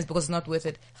Mercedes-Benz because it's not worth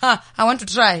it. I want to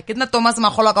try.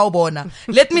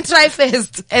 Let me try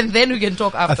first and then we can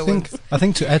talk afterwards. I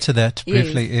think to add to that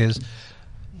briefly is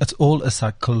it's all a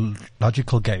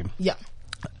psychological game. Yeah.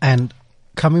 And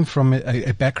coming from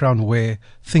a background where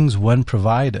things weren't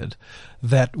provided,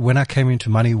 that when I came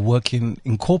into money working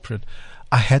in corporate,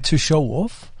 I had to show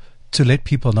off to let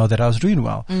people know that I was doing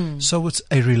well. So it's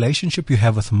a relationship you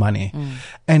have with money.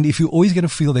 And if you're always going to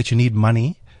feel that you need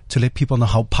money to let people know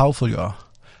how powerful you are,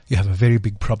 you have a very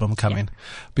big problem coming,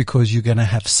 because you're going to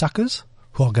have suckers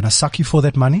who are going to suck you for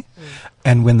that money.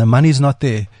 And when the money is not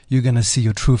there, you're going to see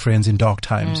your true friends in dark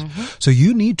times. So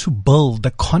you need to build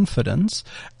the confidence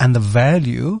and the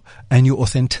value and your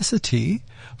authenticity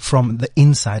from the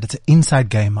inside. It's an inside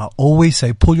game. I always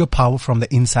say pull your power from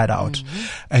the inside out.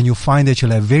 And you'll find that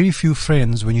you'll have very few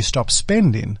friends when you stop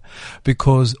spending,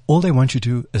 because all they want you to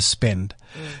do is spend.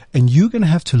 And you're going to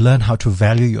have to learn how to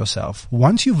value yourself.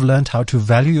 Once you've learned how to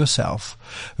value yourself,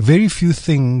 very few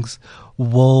things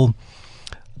will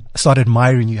start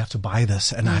admiring you have to buy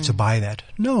this and I have to buy that.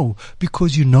 No,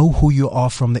 because you know who you are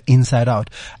from the inside out.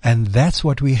 And that's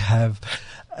what we have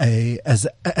as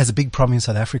a big problem in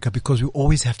South Africa, because we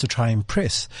always have to try and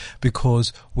impress,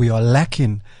 because we are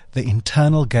lacking the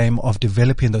internal game of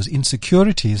developing those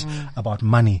insecurities about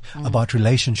money, about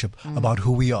relationship, about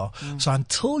who we are. So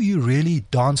until you really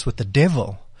dance with the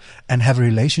devil and have a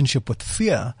relationship with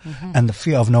fear and the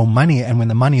fear of no money, and when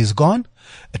the money is gone,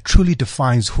 it truly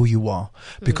defines who you are,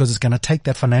 because it's going to take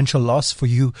that financial loss for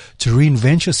you to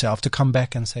reinvent yourself, to come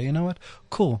back and say, you know what,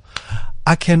 cool,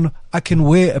 I can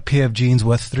wear a pair of jeans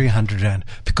worth 300 rand,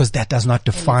 because that does not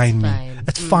define me.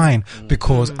 It's fine,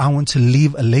 because I want to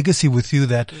leave a legacy with you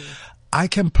that I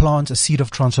can plant a seed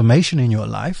of transformation in your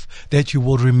life that you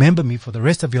will remember me for the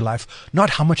rest of your life, not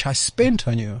how much I spent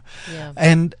on you.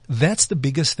 And that's the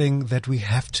biggest thing that we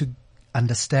have to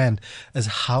understand, is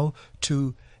how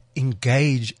to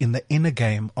engage in the inner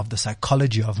game of the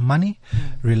psychology of money,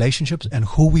 relationships, and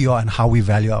who we are and how we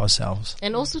value ourselves.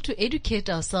 And also to educate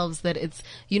ourselves that it's,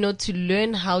 you know, to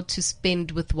learn how to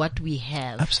spend with what we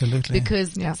have. Absolutely.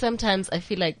 Because sometimes I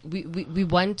feel like we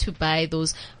want to buy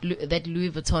that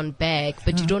Louis Vuitton bag,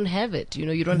 but you don't have it. You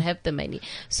know, you don't have the money.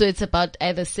 So it's about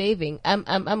either saving.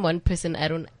 I'm one person.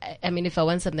 I mean, if I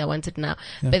want something, I want it now.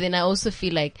 But then I also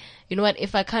feel like, you know what,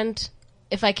 if I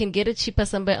can get it cheaper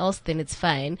somewhere else, then it's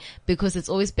fine, because it's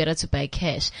always better to buy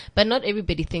cash. But not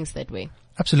everybody thinks that way.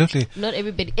 Absolutely. Not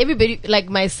everybody, like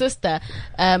my sister,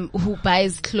 who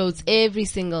buys clothes every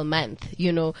single month,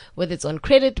 you know, whether it's on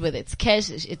credit, whether it's cash,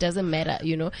 it doesn't matter,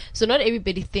 you know. So not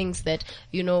everybody thinks that,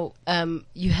 you know,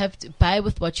 you have to buy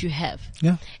with what you have.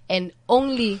 Yeah. And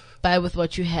only buy with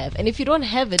what you have. And if you don't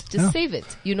have it, just save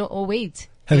it, you know, or wait.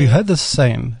 Have you heard this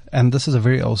saying? And this is a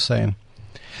very old saying.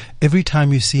 Every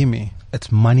time you see me,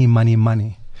 it's money, money,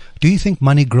 money. Do you think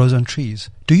money grows on trees?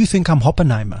 Do you think I'm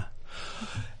Oppenheimer?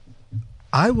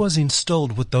 I was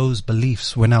instilled with those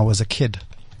beliefs when I was a kid.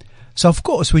 So of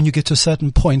course, when you get to a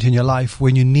certain point in your life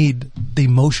when you need the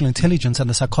emotional intelligence and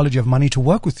the psychology of money to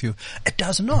work with you, it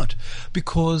does not,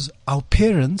 because our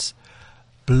parents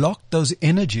blocked those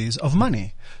energies of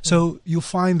money. So you'll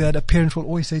find that a parent will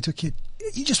always say to a kid,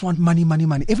 you just want money, money,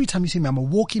 money. Every time you see me, I'm a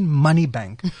walking money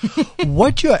bank.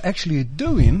 What you're actually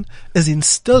doing is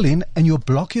instilling, and you're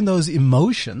blocking those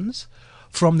emotions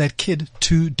from that kid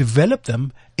to develop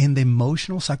them in the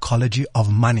emotional psychology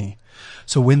of money.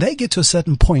 So when they get to a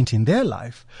certain point in their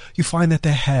life, you find that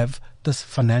they have this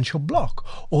financial block,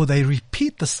 or they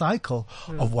repeat the cycle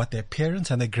of what their parents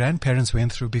and their grandparents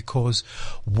went through, because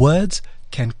words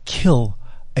can kill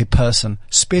a person,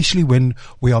 especially when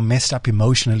we are messed up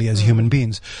emotionally as human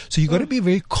beings. So you got to be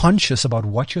very conscious about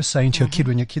what you're saying to your kid.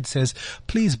 When your kid says,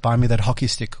 please buy me that hockey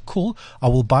stick. Cool. I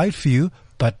will buy it for you,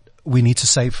 but we need to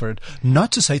save for it.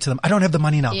 Not to say to them, I don't have the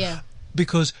money now. Yeah.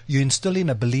 Because you're instilling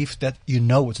a belief that you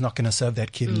know it's not going to serve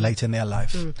that kid later in their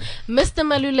life. Mr.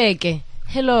 Maluleke,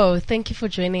 hello. Thank you for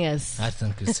joining us. I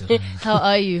thank you, sir. How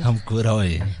are you? I'm good. How are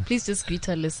you? Please just greet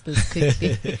our listeners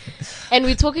quickly. And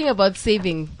we're talking about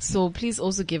saving, so please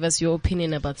also give us your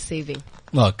opinion about saving.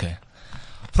 Okay.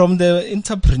 from the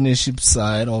entrepreneurship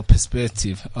side or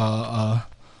perspective,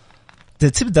 the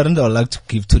tip that I would like to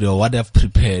give to what I've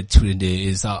prepared today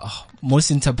is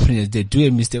most entrepreneurs, they do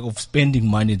a mistake of spending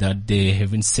money that they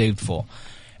haven't saved for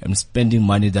and spending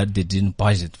money that they didn't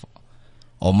budget for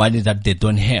or money that they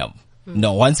don't have.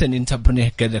 Now, once an entrepreneur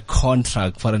get a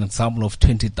contract, for an example of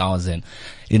 20,000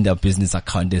 in their business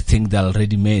account, they think they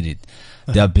already made it.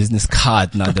 Their business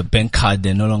card, now the bank card,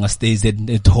 they no longer stays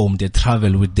at home. They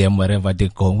travel with them wherever they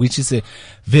go, which is a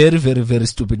very, very, very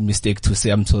stupid mistake to say.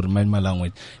 I'm sorry, mind my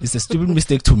language. It's a stupid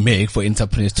mistake to make for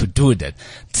entrepreneurs to do that.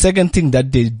 Second thing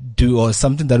that they do, or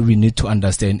something that we need to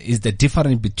understand, is the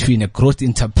difference between a growth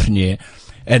entrepreneur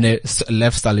and a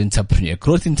lifestyle entrepreneur.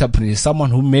 Growth entrepreneur is someone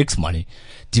who makes money,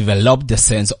 develop the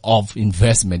sense of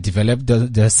investment, develop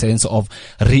the sense of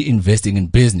reinvesting in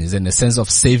business and the sense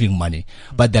of saving money.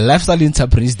 But the lifestyle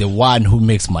entrepreneur is the one who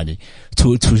makes money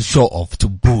to show off, to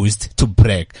boost, to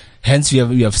brag. Hence,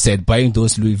 we have said buying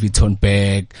those Louis Vuitton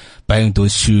bag, buying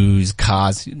those shoes,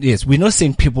 cars. Yes, we're not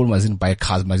saying people mustn't buy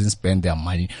cars, mustn't spend their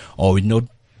money, or we're not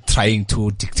trying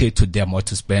to dictate to them what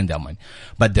to spend their money.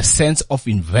 But the sense of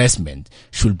investment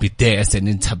should be there as an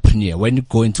entrepreneur. When you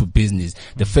go into business,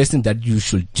 the first thing that you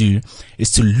should do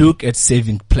is to look at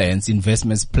saving plans,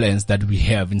 investments plans that we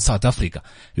have in South Africa.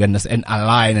 You understand, and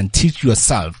align and teach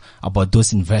yourself about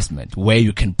those investments, where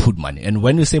you can put money. And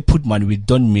when you say put money, we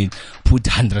don't mean put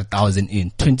 100,000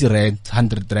 in, 20 rand,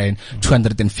 100 rand,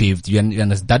 250. You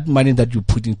understand, that money that you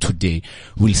put in today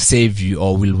will save you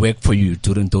or will work for you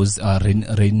during those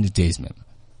rainy days, man.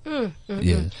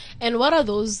 Yeah. And what are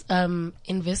those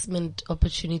investment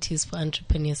opportunities for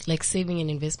entrepreneurs, like saving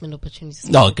and investment opportunities?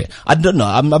 No, okay. I don't know.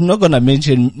 I'm not going to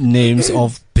mention names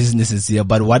of businesses here,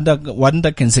 but what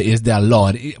I can say is there are a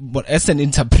lot. But as an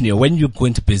entrepreneur, when you go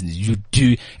into business, you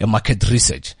do a market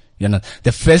research. You know,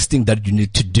 the first thing that you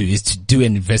need to do is to do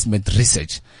an investment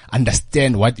research.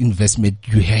 Understand what investment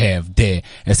you have there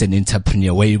as an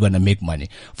entrepreneur, where you're going to make money.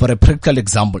 For a practical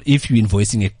example, if you're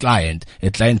invoicing a client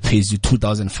pays you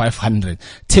 2,500.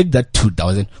 Take that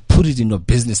 2,000, put it in your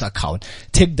business account.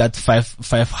 Take that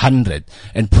 500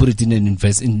 and put it in an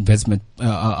investment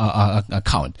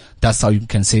account. That's how you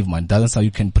can save money. That's how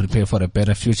you can prepare for a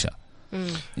better future.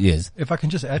 Yes. If I can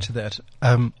just add to that,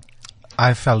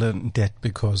 I fell in debt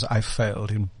because I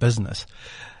failed in business.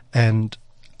 And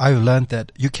I learned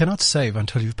that you cannot save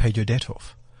until you've paid your debt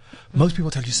off. Most people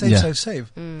tell you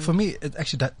save. For me, it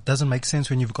actually that doesn't make sense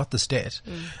when you've got this debt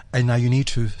and now you need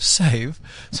to save.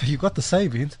 So you've got the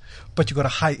savings, but you've got a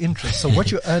high interest. So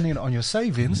what you're earning on your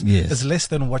savings is less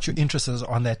than what your interest is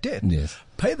on that debt. Yes.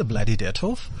 Pay the bloody debt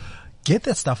off. Get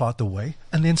that stuff out the way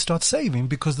and then start saving,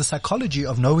 because the psychology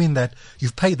of knowing that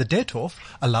you've paid the debt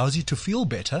off allows you to feel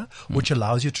better, which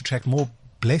allows you to attract more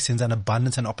blessings and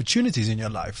abundance and opportunities in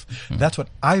your life. That's what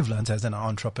I've learned as an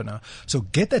entrepreneur. So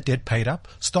get that debt paid up,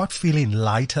 start feeling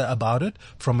lighter about it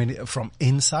from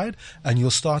inside, and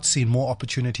you'll start seeing more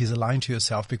opportunities aligned to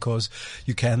yourself, because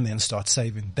you can then start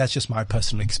saving. That's just my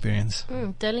personal experience.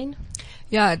 Darlene?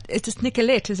 Yeah, it's just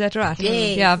Nicolette, is that right?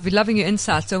 Yes. Yeah, I've been loving your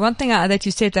insights. So one thing that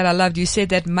you said that I loved, you said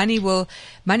that money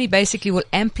basically will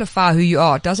amplify who you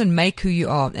are. It doesn't make who you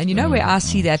are. And you know where I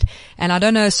see that, and I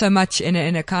don't know so much in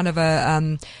a kind of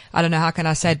a, I don't know, how can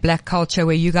I say it, black culture,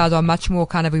 where you guys are much more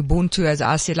kind of Ubuntu, as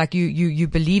I said, like you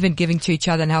believe in giving to each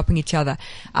other and helping each other.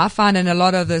 I find in a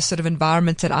lot of the sort of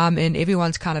environments that I'm in,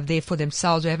 everyone's kind of there for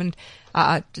themselves. We haven't,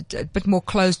 a bit more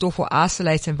closed off or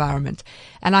isolated environment.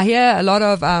 And I hear a lot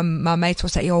of my mates will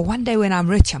say, "Yo, one day when I'm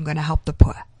rich, I'm going to help the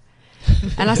poor."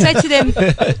 And I say to them,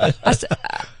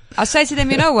 I say to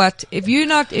them, you know what? If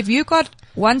you got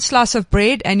one slice of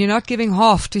bread and you're not giving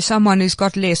half to someone who's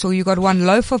got less, or you got one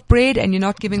loaf of bread and you're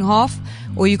not giving half,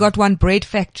 or you got one bread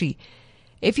factory,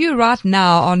 if you right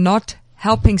now are not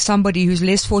helping somebody who's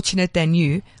less fortunate than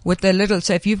you with a little,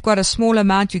 so if you've got a small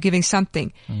amount, you're giving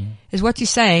something, is what you're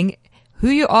saying. Who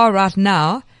you are right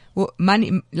now,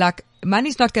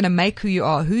 money's not going to make who you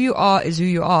are. Who you are is who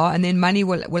you are, and then money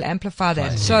will amplify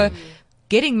that. So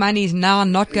getting money is now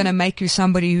not going to make you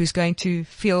somebody who's going to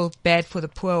feel bad for the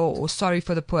poor or sorry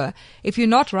for the poor. If you're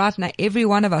not right now, every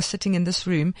one of us sitting in this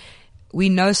room, we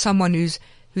know someone who's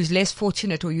less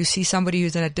fortunate, or you see somebody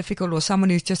who's in a difficult, or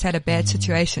someone who's just had a bad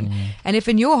situation. And if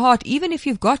in your heart, even if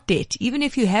you've got debt, even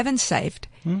if you haven't saved,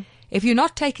 if you're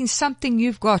not taking something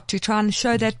you've got to try and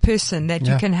show that person that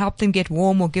you can help them get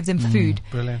warm or give them food,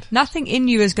 nothing in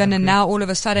you is going to now all of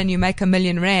a sudden you make R1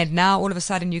 million. Now all of a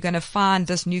sudden you're going to find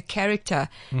this new character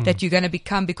that you're going to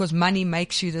become because money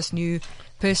makes you this new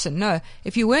person. No,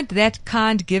 if you weren't that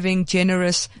kind, giving,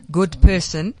 generous, good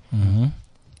person,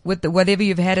 with whatever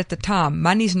you've had at the time.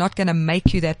 Money's not going to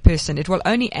make you that person. It will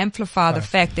only amplify the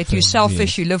fact that you're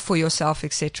selfish, you live for yourself,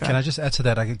 etc. Can I just add to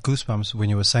that? I get goosebumps when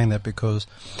you were saying that, because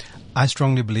I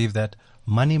strongly believe that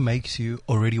money makes you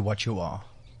already what you are.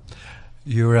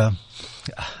 You're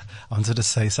I wanted to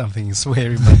say something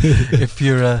sweary, but if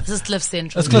you're This is Cliff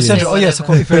Central. It's Cliff Central. Oh yes, of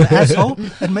course. If you're an asshole,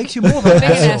 it makes you more of an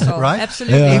asshole, right?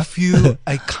 Absolutely. If you're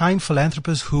a kind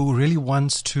philanthropist who really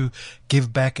wants to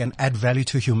give back and add value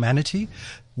to humanity,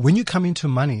 when you come into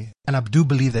money, and I do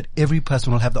believe that every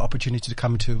person will have the opportunity to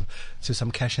come to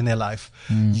some cash in their life,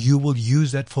 you will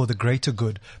use that for the greater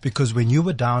good. Because when you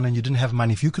were down and you didn't have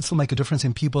money, if you could still make a difference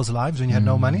in people's lives when you had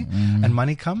no money, and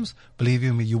money comes, believe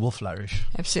you me, you will flourish.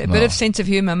 Absolutely. A bit of sense of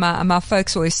humor. My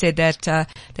folks always said that,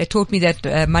 they taught me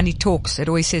that money talks. It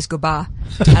always says goodbye.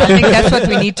 And I think that's what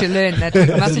we need to learn, that we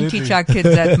mustn't teach our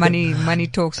kids that money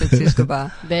talks, it says goodbye.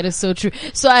 That is so true.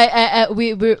 So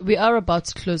we are about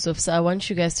to close off. So I want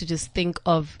you guys to just think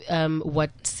of what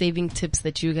saving tips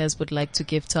that you guys would like to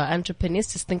give to our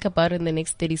entrepreneurs. Just think about it in the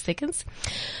next 30 seconds.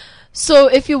 So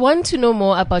if you want to know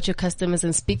more about your customers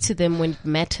and speak to them when it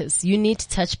matters, you need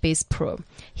TouchBase Pro.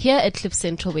 Here at Cliff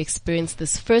Central, we experience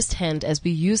this firsthand as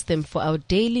we use them for our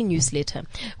daily newsletter,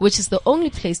 which is the only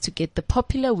place to get the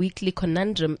popular weekly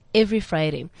conundrum every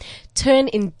Friday. Turn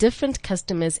indifferent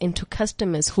customers into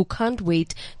customers who can't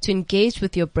wait to engage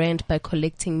with your brand by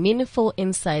collecting meaningful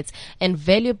insights and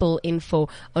valuable info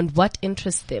on what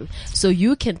interests them, so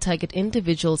you can target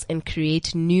individuals and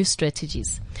create new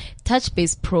strategies.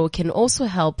 TouchBase Pro can also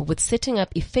help with setting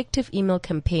up effective email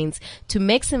campaigns to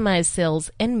maximize sales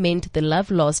and mend the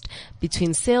love lost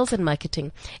between sales and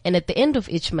marketing. And at the end of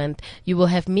each month, you will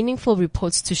have meaningful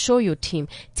reports to show your team,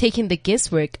 taking the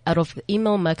guesswork out of the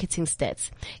email marketing stats.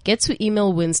 Get to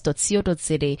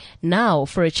emailwins.co.za now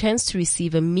for a chance to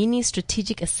receive a mini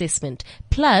strategic assessment,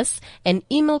 plus an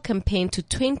email campaign to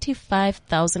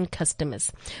 25,000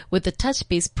 customers. With the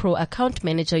TouchBase Pro account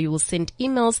manager, you will send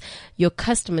emails your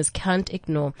customers can't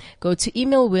ignore. Go to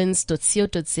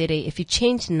emailwins.co.za. If you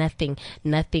change nothing,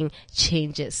 nothing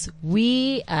changes.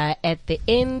 We are at the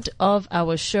end of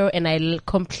our show, and I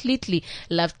completely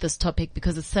loved this topic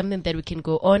because it's something that we can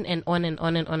go on and on and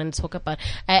on and on and talk about.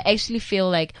 I actually feel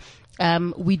like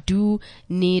we do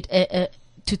need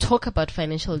to talk about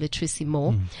financial literacy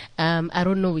more. I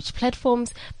don't know which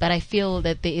platforms, but I feel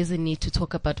that there is a need to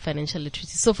talk about financial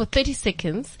literacy. So for 30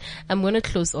 seconds, I'm going to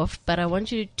close off, but I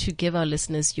want you to give our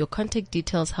listeners your contact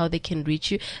details, how they can reach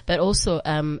you, but also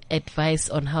advice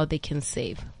on how they can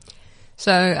save.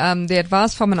 So the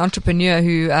advice from an entrepreneur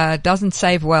who doesn't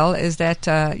save well is that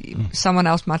someone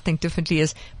else might think differently,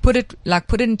 is put it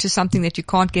into something that you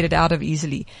can't get it out of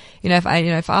easily. If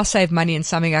I save money in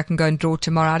something I can go and draw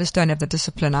tomorrow, I just don't have the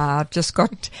discipline. I just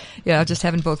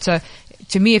haven't built. So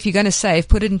to me, if you're going to save,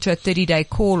 put it into a 30-day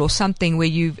call or something where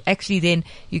you actually then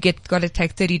got to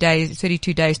take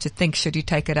 32 days to think, should you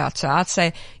take it out? So I'd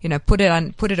say, put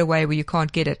it away where you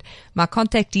can't get it. My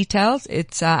contact details,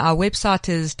 it's, our website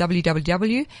is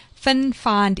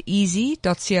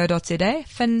www.finfindeasy.co.za,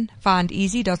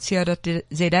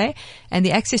 finfindeasy.co.za, and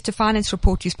the Access to Finance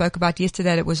report you spoke about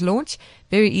yesterday that was launched,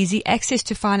 very easy,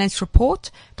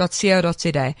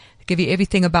 accesstofinancereport.co.za. Give you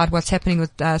everything about what's happening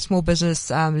with small business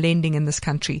lending in this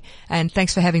country. And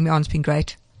thanks for having me on. It's been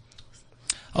great.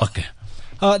 Okay.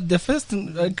 The first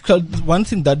one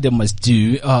thing that they must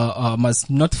do,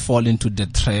 must not fall into the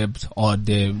trap or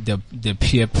the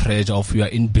peer pressure of you are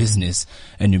in business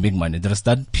and you make money. There's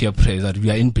that peer pressure that we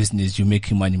are in business, you're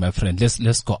making money, my friend.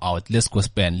 Let's go out, let's go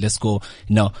spend, let's go,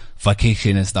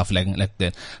 vacation and stuff like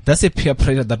that. That's a peer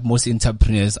pressure that most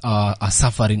entrepreneurs are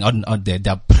suffering out there.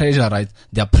 They're pressure, right?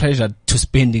 They're pressure to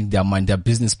spending their money, their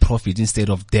business profit instead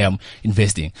of them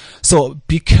investing. So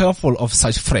be careful of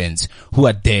such friends who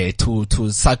are there to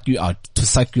suck you out, to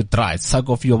suck you dry, suck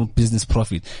off your business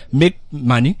profit. Make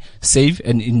money, save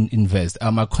and invest.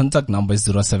 My contact number is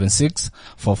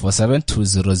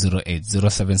 076-447-2008.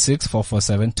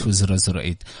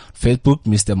 076-447-2008. Facebook,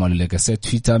 Mr. Malulekese.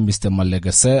 Twitter, Mr.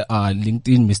 Malulekese.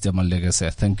 LinkedIn, Mr.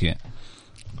 Malulekese. Thank you.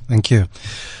 Thank you.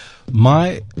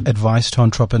 My advice to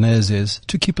entrepreneurs is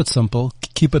to keep it simple,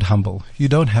 keep it humble. You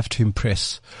don't have to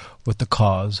impress with the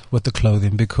cars, with the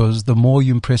clothing, because the more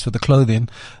you impress with the clothing,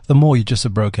 the more you're just a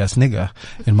broke-ass nigger,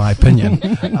 in my opinion.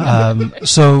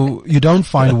 So you don't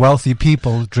find wealthy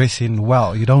people dressing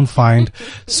well. You don't find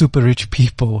super rich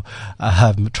people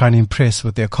trying to impress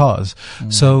with their cars.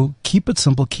 So keep it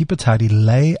simple, keep it tidy,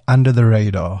 lay under the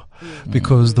radar.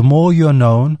 Because the more you're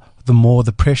known, the more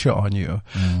the pressure on you.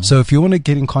 So if you want to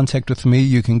get in contact with me,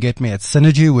 you can get me at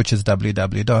Synergy, which is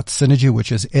www.synergy,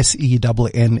 which is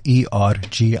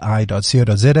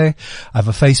SENNERGI.co.za. I have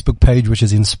a Facebook page, which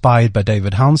is Inspired by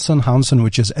David Hounson,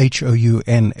 which is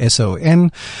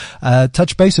HOUNSON.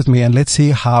 Touch base with me and let's see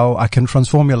how I can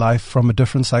transform your life from a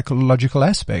different psychological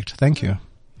aspect. Thank you.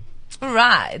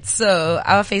 Right. So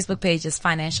our Facebook page is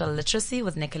Financial Literacy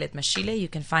with Nicolette Mashile. You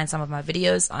can find some of my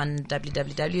videos on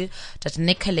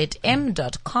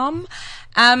www.nicolettem.com.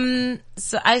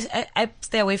 So I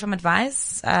stay away from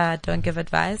advice. Don't give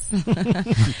advice.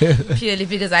 Purely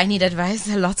because I need advice,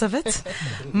 a lot of it.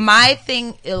 My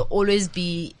thing will always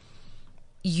be,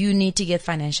 you need to get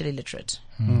financially literate.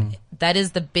 That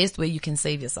is the best way you can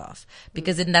save yourself,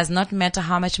 because it does not matter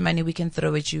how much money we can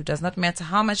throw at you. It does not matter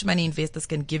how much money investors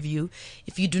can give you.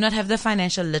 If you do not have the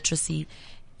financial literacy,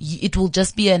 it will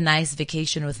just be a nice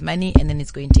vacation with money and then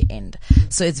it's going to end.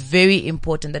 So it's very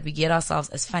important that we get ourselves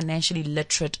as financially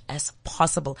literate as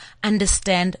possible.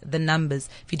 Understand the numbers.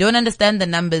 If you don't understand the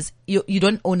numbers, you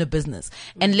don't own a business.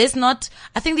 And I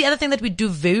think the other thing that we do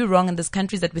very wrong in this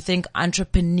country is that we think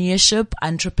entrepreneurship,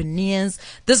 entrepreneurs,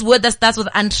 this word that starts with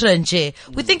entre and j,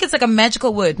 we think it's like a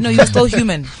magical word. No, you're still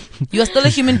human. You are still a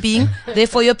human being.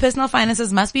 Therefore, your personal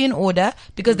finances must be in order,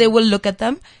 because they will look at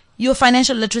them. Your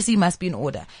financial literacy must be in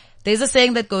order. There's a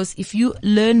saying that goes, if you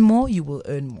learn more, you will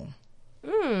earn more.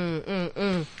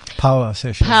 Power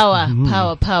session. Power.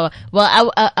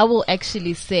 Well, I will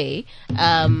actually say,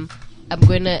 I'm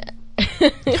going to,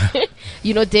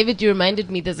 David, you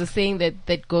reminded me, there's a saying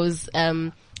that goes,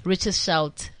 riches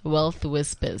shout, wealth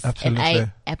whispers. Absolutely. And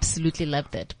I absolutely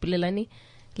love that. Bulelani,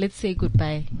 let's say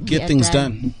goodbye. Get things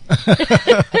done.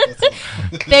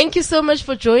 Thank you so much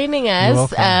for joining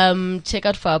us. You're welcome. Check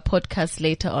out for our podcast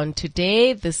later on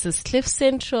today. This is Cliff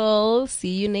Central.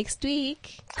 See you next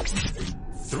week.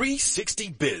 360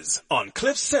 Biz on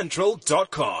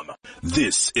CliffCentral.com.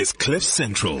 This is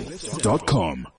CliffCentral.com.